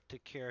to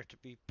care to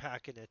be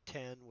packing a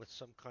 10 with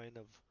some kind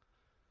of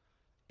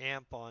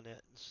amp on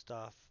it and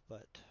stuff.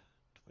 But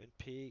Twin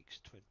Peaks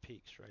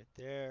right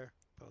there.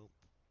 Boom.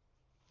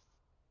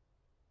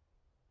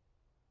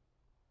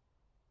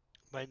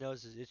 My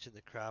nose is itching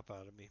the crap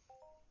out of me.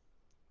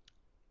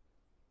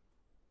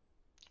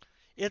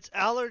 It's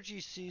allergy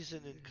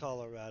season in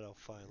Colorado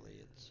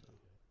finally. It's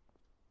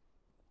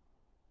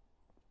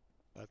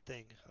a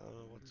thing. I don't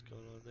know what's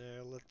going on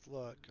there. Let's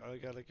look. I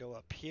gotta go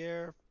up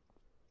here.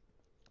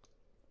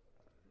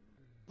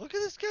 Look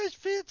at this guy's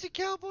fancy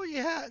cowboy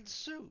hat and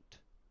suit.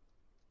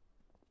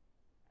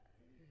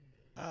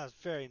 Ah, it's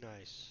very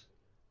nice.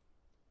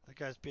 That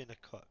guy's being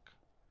a cook.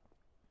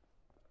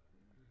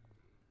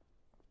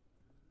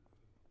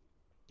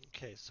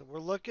 Okay, so we're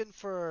looking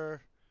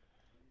for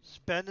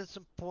spending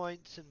some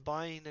points and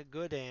buying a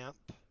good amp.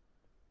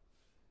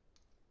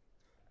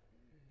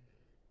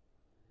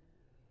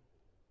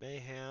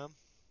 Mayhem.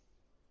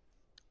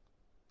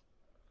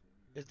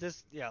 Is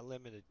this, yeah,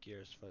 limited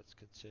gear is what it's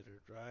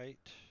considered, right?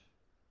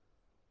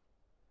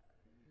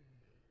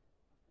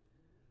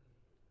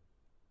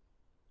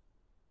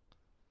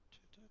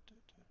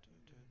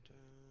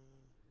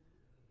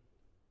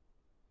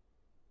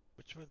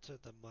 Which ones are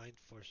the Mind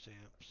Force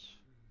amps?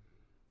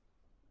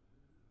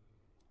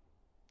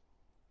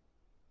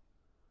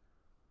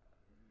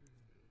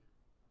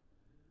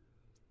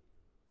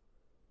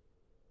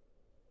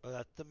 Oh,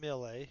 that's the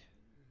melee.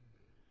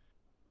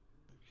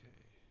 Okay.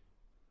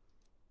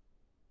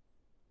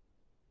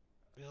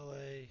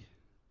 Melee.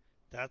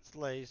 That's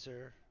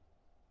laser.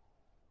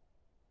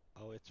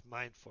 Oh, it's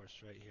Mind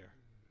Force right here.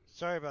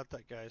 Sorry about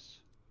that, guys.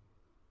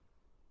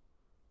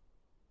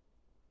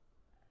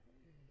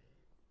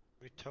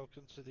 How many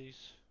tokens are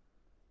these?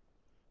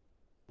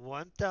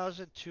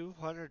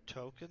 1,200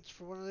 tokens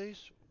for one of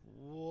these?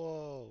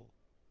 Whoa.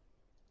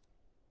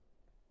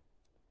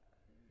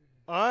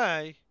 Alright.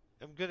 I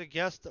am gonna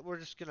guess that we're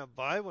just gonna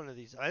buy one of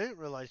these. I didn't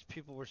realize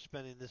people were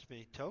spending this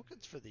many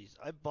tokens for these.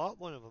 I bought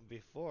one of them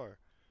before.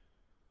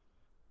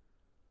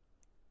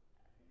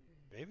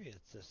 Maybe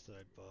it's this that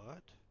I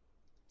bought.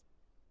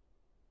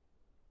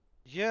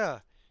 Yeah.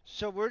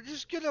 So we're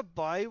just gonna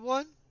buy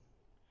one.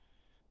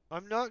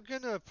 I'm not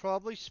gonna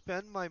probably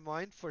spend my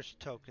Mind Force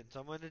tokens.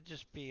 I'm gonna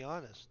just be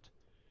honest.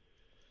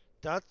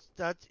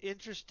 That's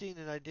interesting,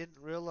 and I didn't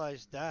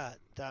realize that.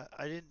 That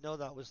I didn't know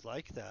that was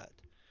like that.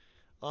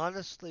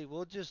 Honestly,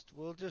 we'll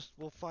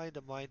find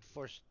a Mind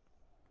Force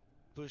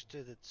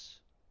booster that's.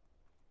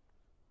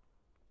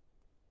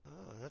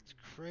 Oh, that's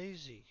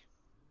crazy.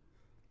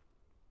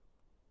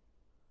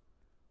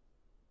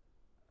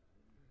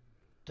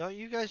 Don't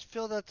you guys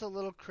feel that's a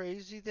little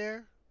crazy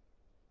there?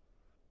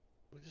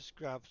 We'll just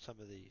grab some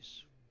of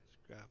these. Let's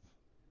grab.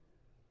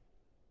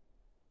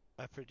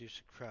 I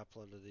produce a crap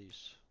load of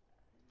these.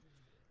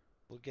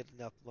 We'll get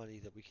enough money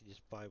that we can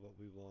just buy what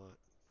we want.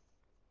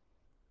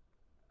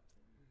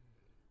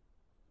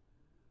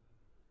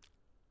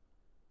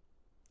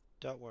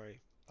 Don't worry,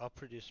 I'll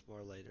produce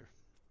more later.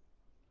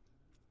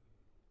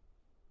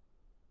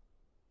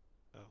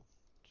 Oh.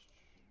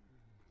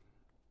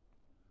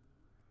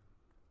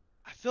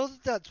 I feel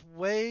that that's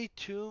way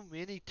too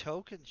many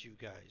tokens, you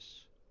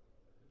guys.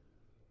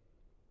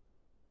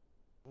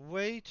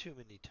 Way too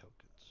many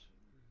tokens.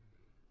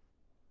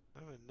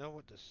 I don't even know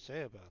what to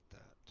say about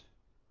that.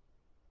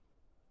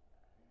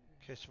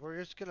 Okay, so we're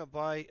just gonna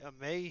buy a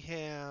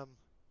Mayhem.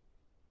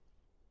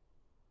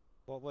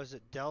 What was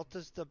it?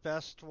 Delta's the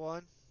best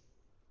one?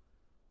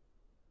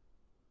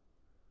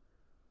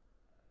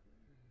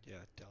 Yeah,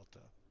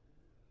 Delta.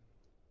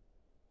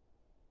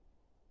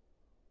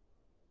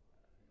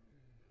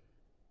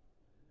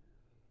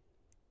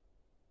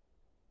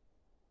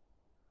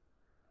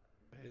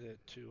 Made it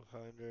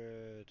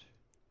 200.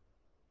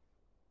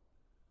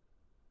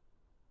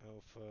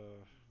 Alpha.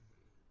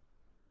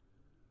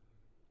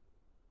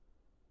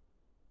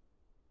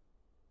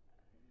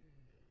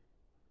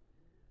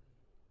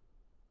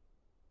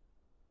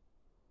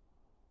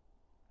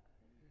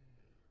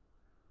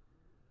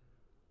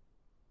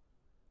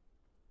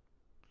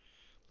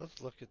 Let's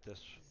look at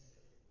this.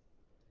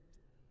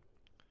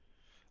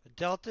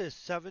 Delta is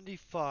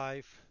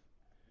 75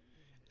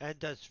 and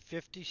does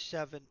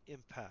 57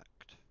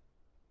 impact.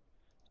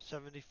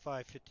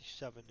 75,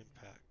 57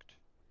 impact.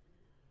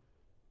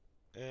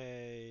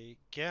 A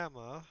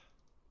Gamma.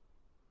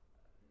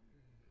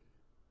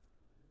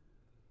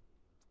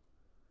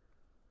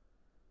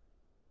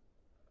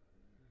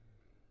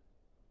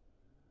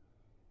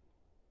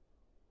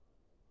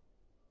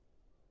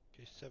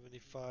 Okay,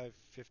 75,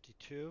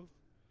 52.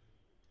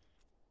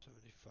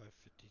 75,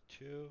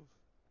 52.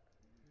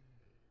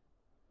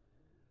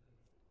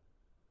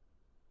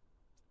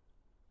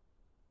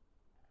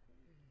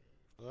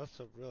 Well, that's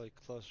a really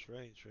close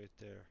range right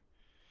there.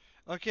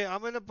 Okay,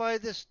 I'm gonna buy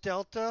this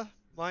Delta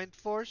Mind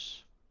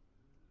Force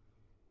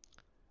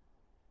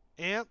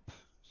amp.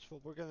 That's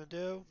what we're gonna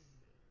do.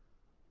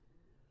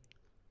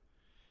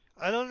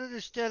 I don't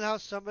understand how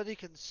somebody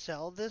can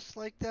sell this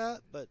like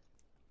that, but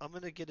I'm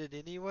gonna get it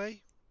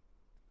anyway.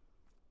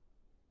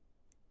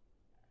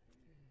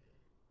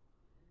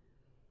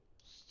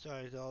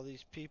 Sorry to all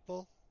these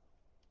people.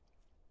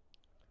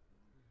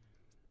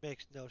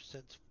 Makes no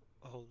sense.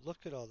 Oh, look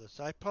at all this.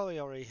 I probably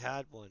already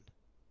had one.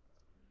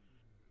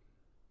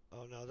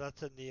 Oh no,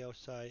 that's a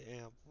Neosci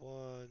amp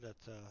 1.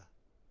 That's a.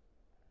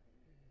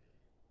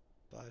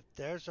 But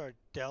there's our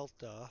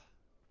Delta.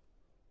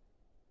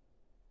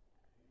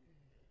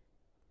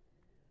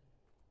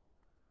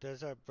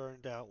 There's our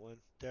burned out one.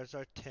 There's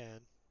our 10.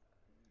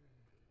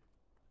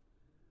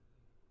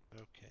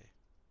 Okay.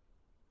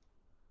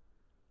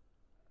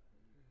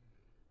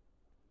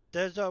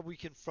 There's our we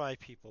can fry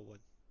people one.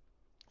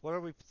 What are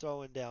we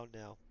throwing down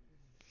now?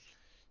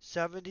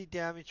 70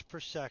 damage per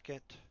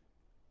second.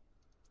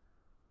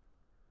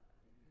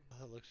 Oh,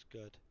 that looks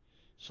good.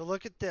 So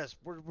look at this.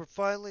 We're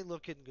finally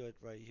looking good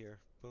right here.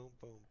 Boom,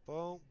 boom,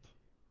 boom.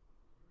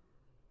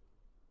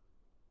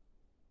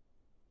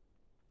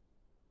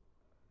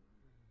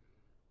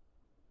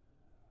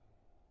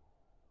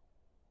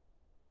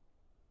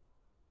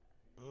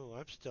 Oh,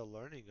 I'm still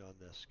learning on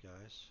this,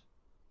 guys.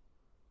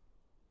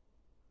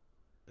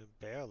 And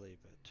barely,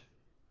 but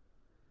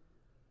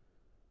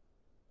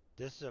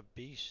this is a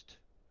beast.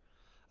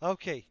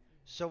 Okay,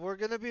 so we're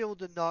going to be able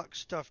to knock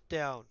stuff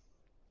down.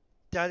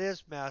 That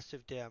is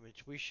massive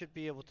damage. We should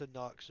be able to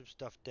knock some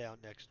stuff down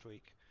next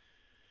week.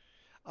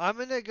 I'm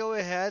going to go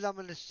ahead. I'm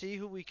going to see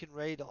who we can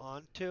raid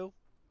onto.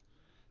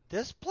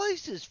 This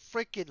place is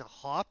freaking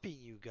hopping,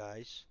 you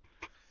guys.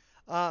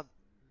 Um,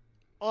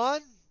 on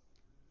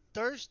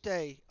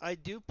Thursday, I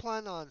do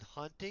plan on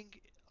hunting.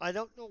 I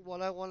don't know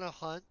what I want to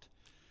hunt,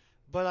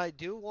 but I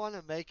do want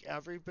to make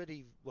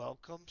everybody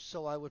welcome,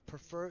 so I would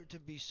prefer it to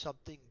be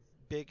something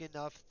big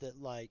enough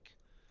that, like,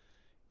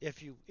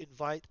 if you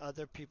invite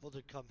other people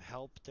to come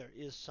help, there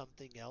is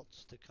something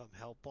else to come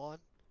help on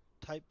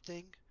type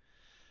thing.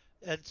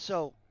 And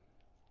so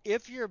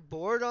If you're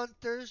bored on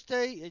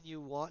Thursday and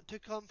you want to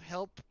come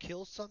help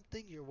kill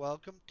something, you're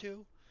welcome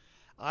to.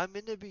 I'm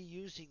going to be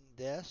using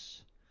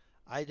this.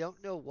 I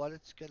don't know what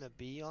it's going to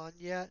be on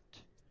yet,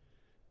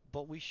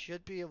 but we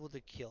should be able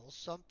to kill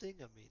something.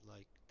 I mean,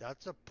 like,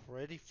 that's a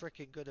pretty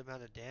freaking good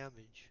amount of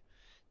damage.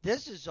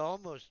 This is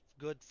almost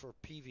good for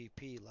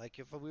PvP. Like,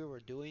 if we were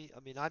doing, I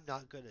mean, I'm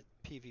not good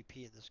at PvP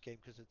in this game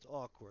because it's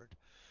awkward.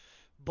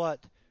 But,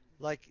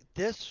 like,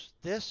 this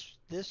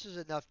is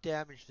enough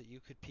damage that you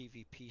could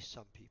PvP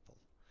some people.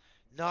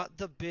 Not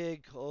the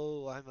big,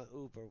 oh, I'm a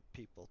Uber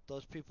people.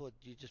 Those people,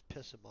 you just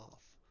piss them off.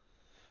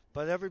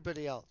 But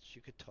everybody else,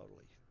 you could totally.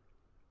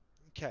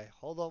 Okay,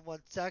 hold on 1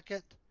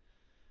 second.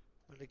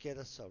 I'm gonna get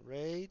us a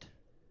raid.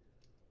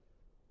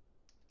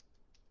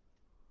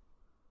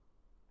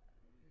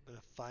 I'm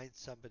gonna find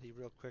somebody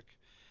real quick.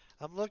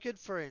 I'm looking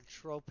for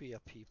Entropia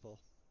people.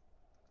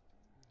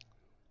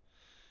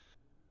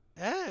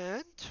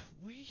 And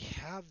we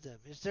have them.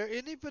 Is there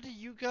anybody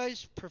you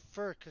guys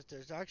prefer? Because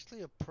there's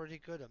actually a pretty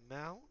good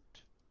amount.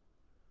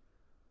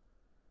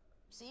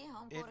 See,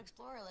 Home Quote In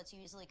Explorer lets you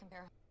easily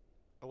compare.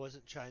 I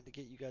wasn't trying to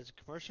get you guys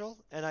a commercial,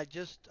 and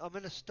I'm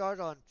gonna start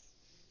on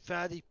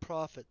Fatty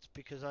Profits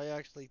because I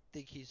actually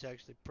think he's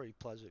actually a pretty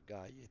pleasant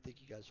guy. I think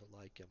you guys will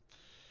like him.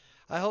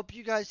 I hope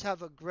you guys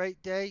have a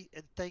great day,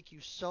 and thank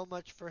you so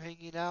much for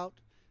hanging out.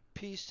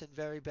 Peace and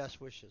very best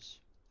wishes.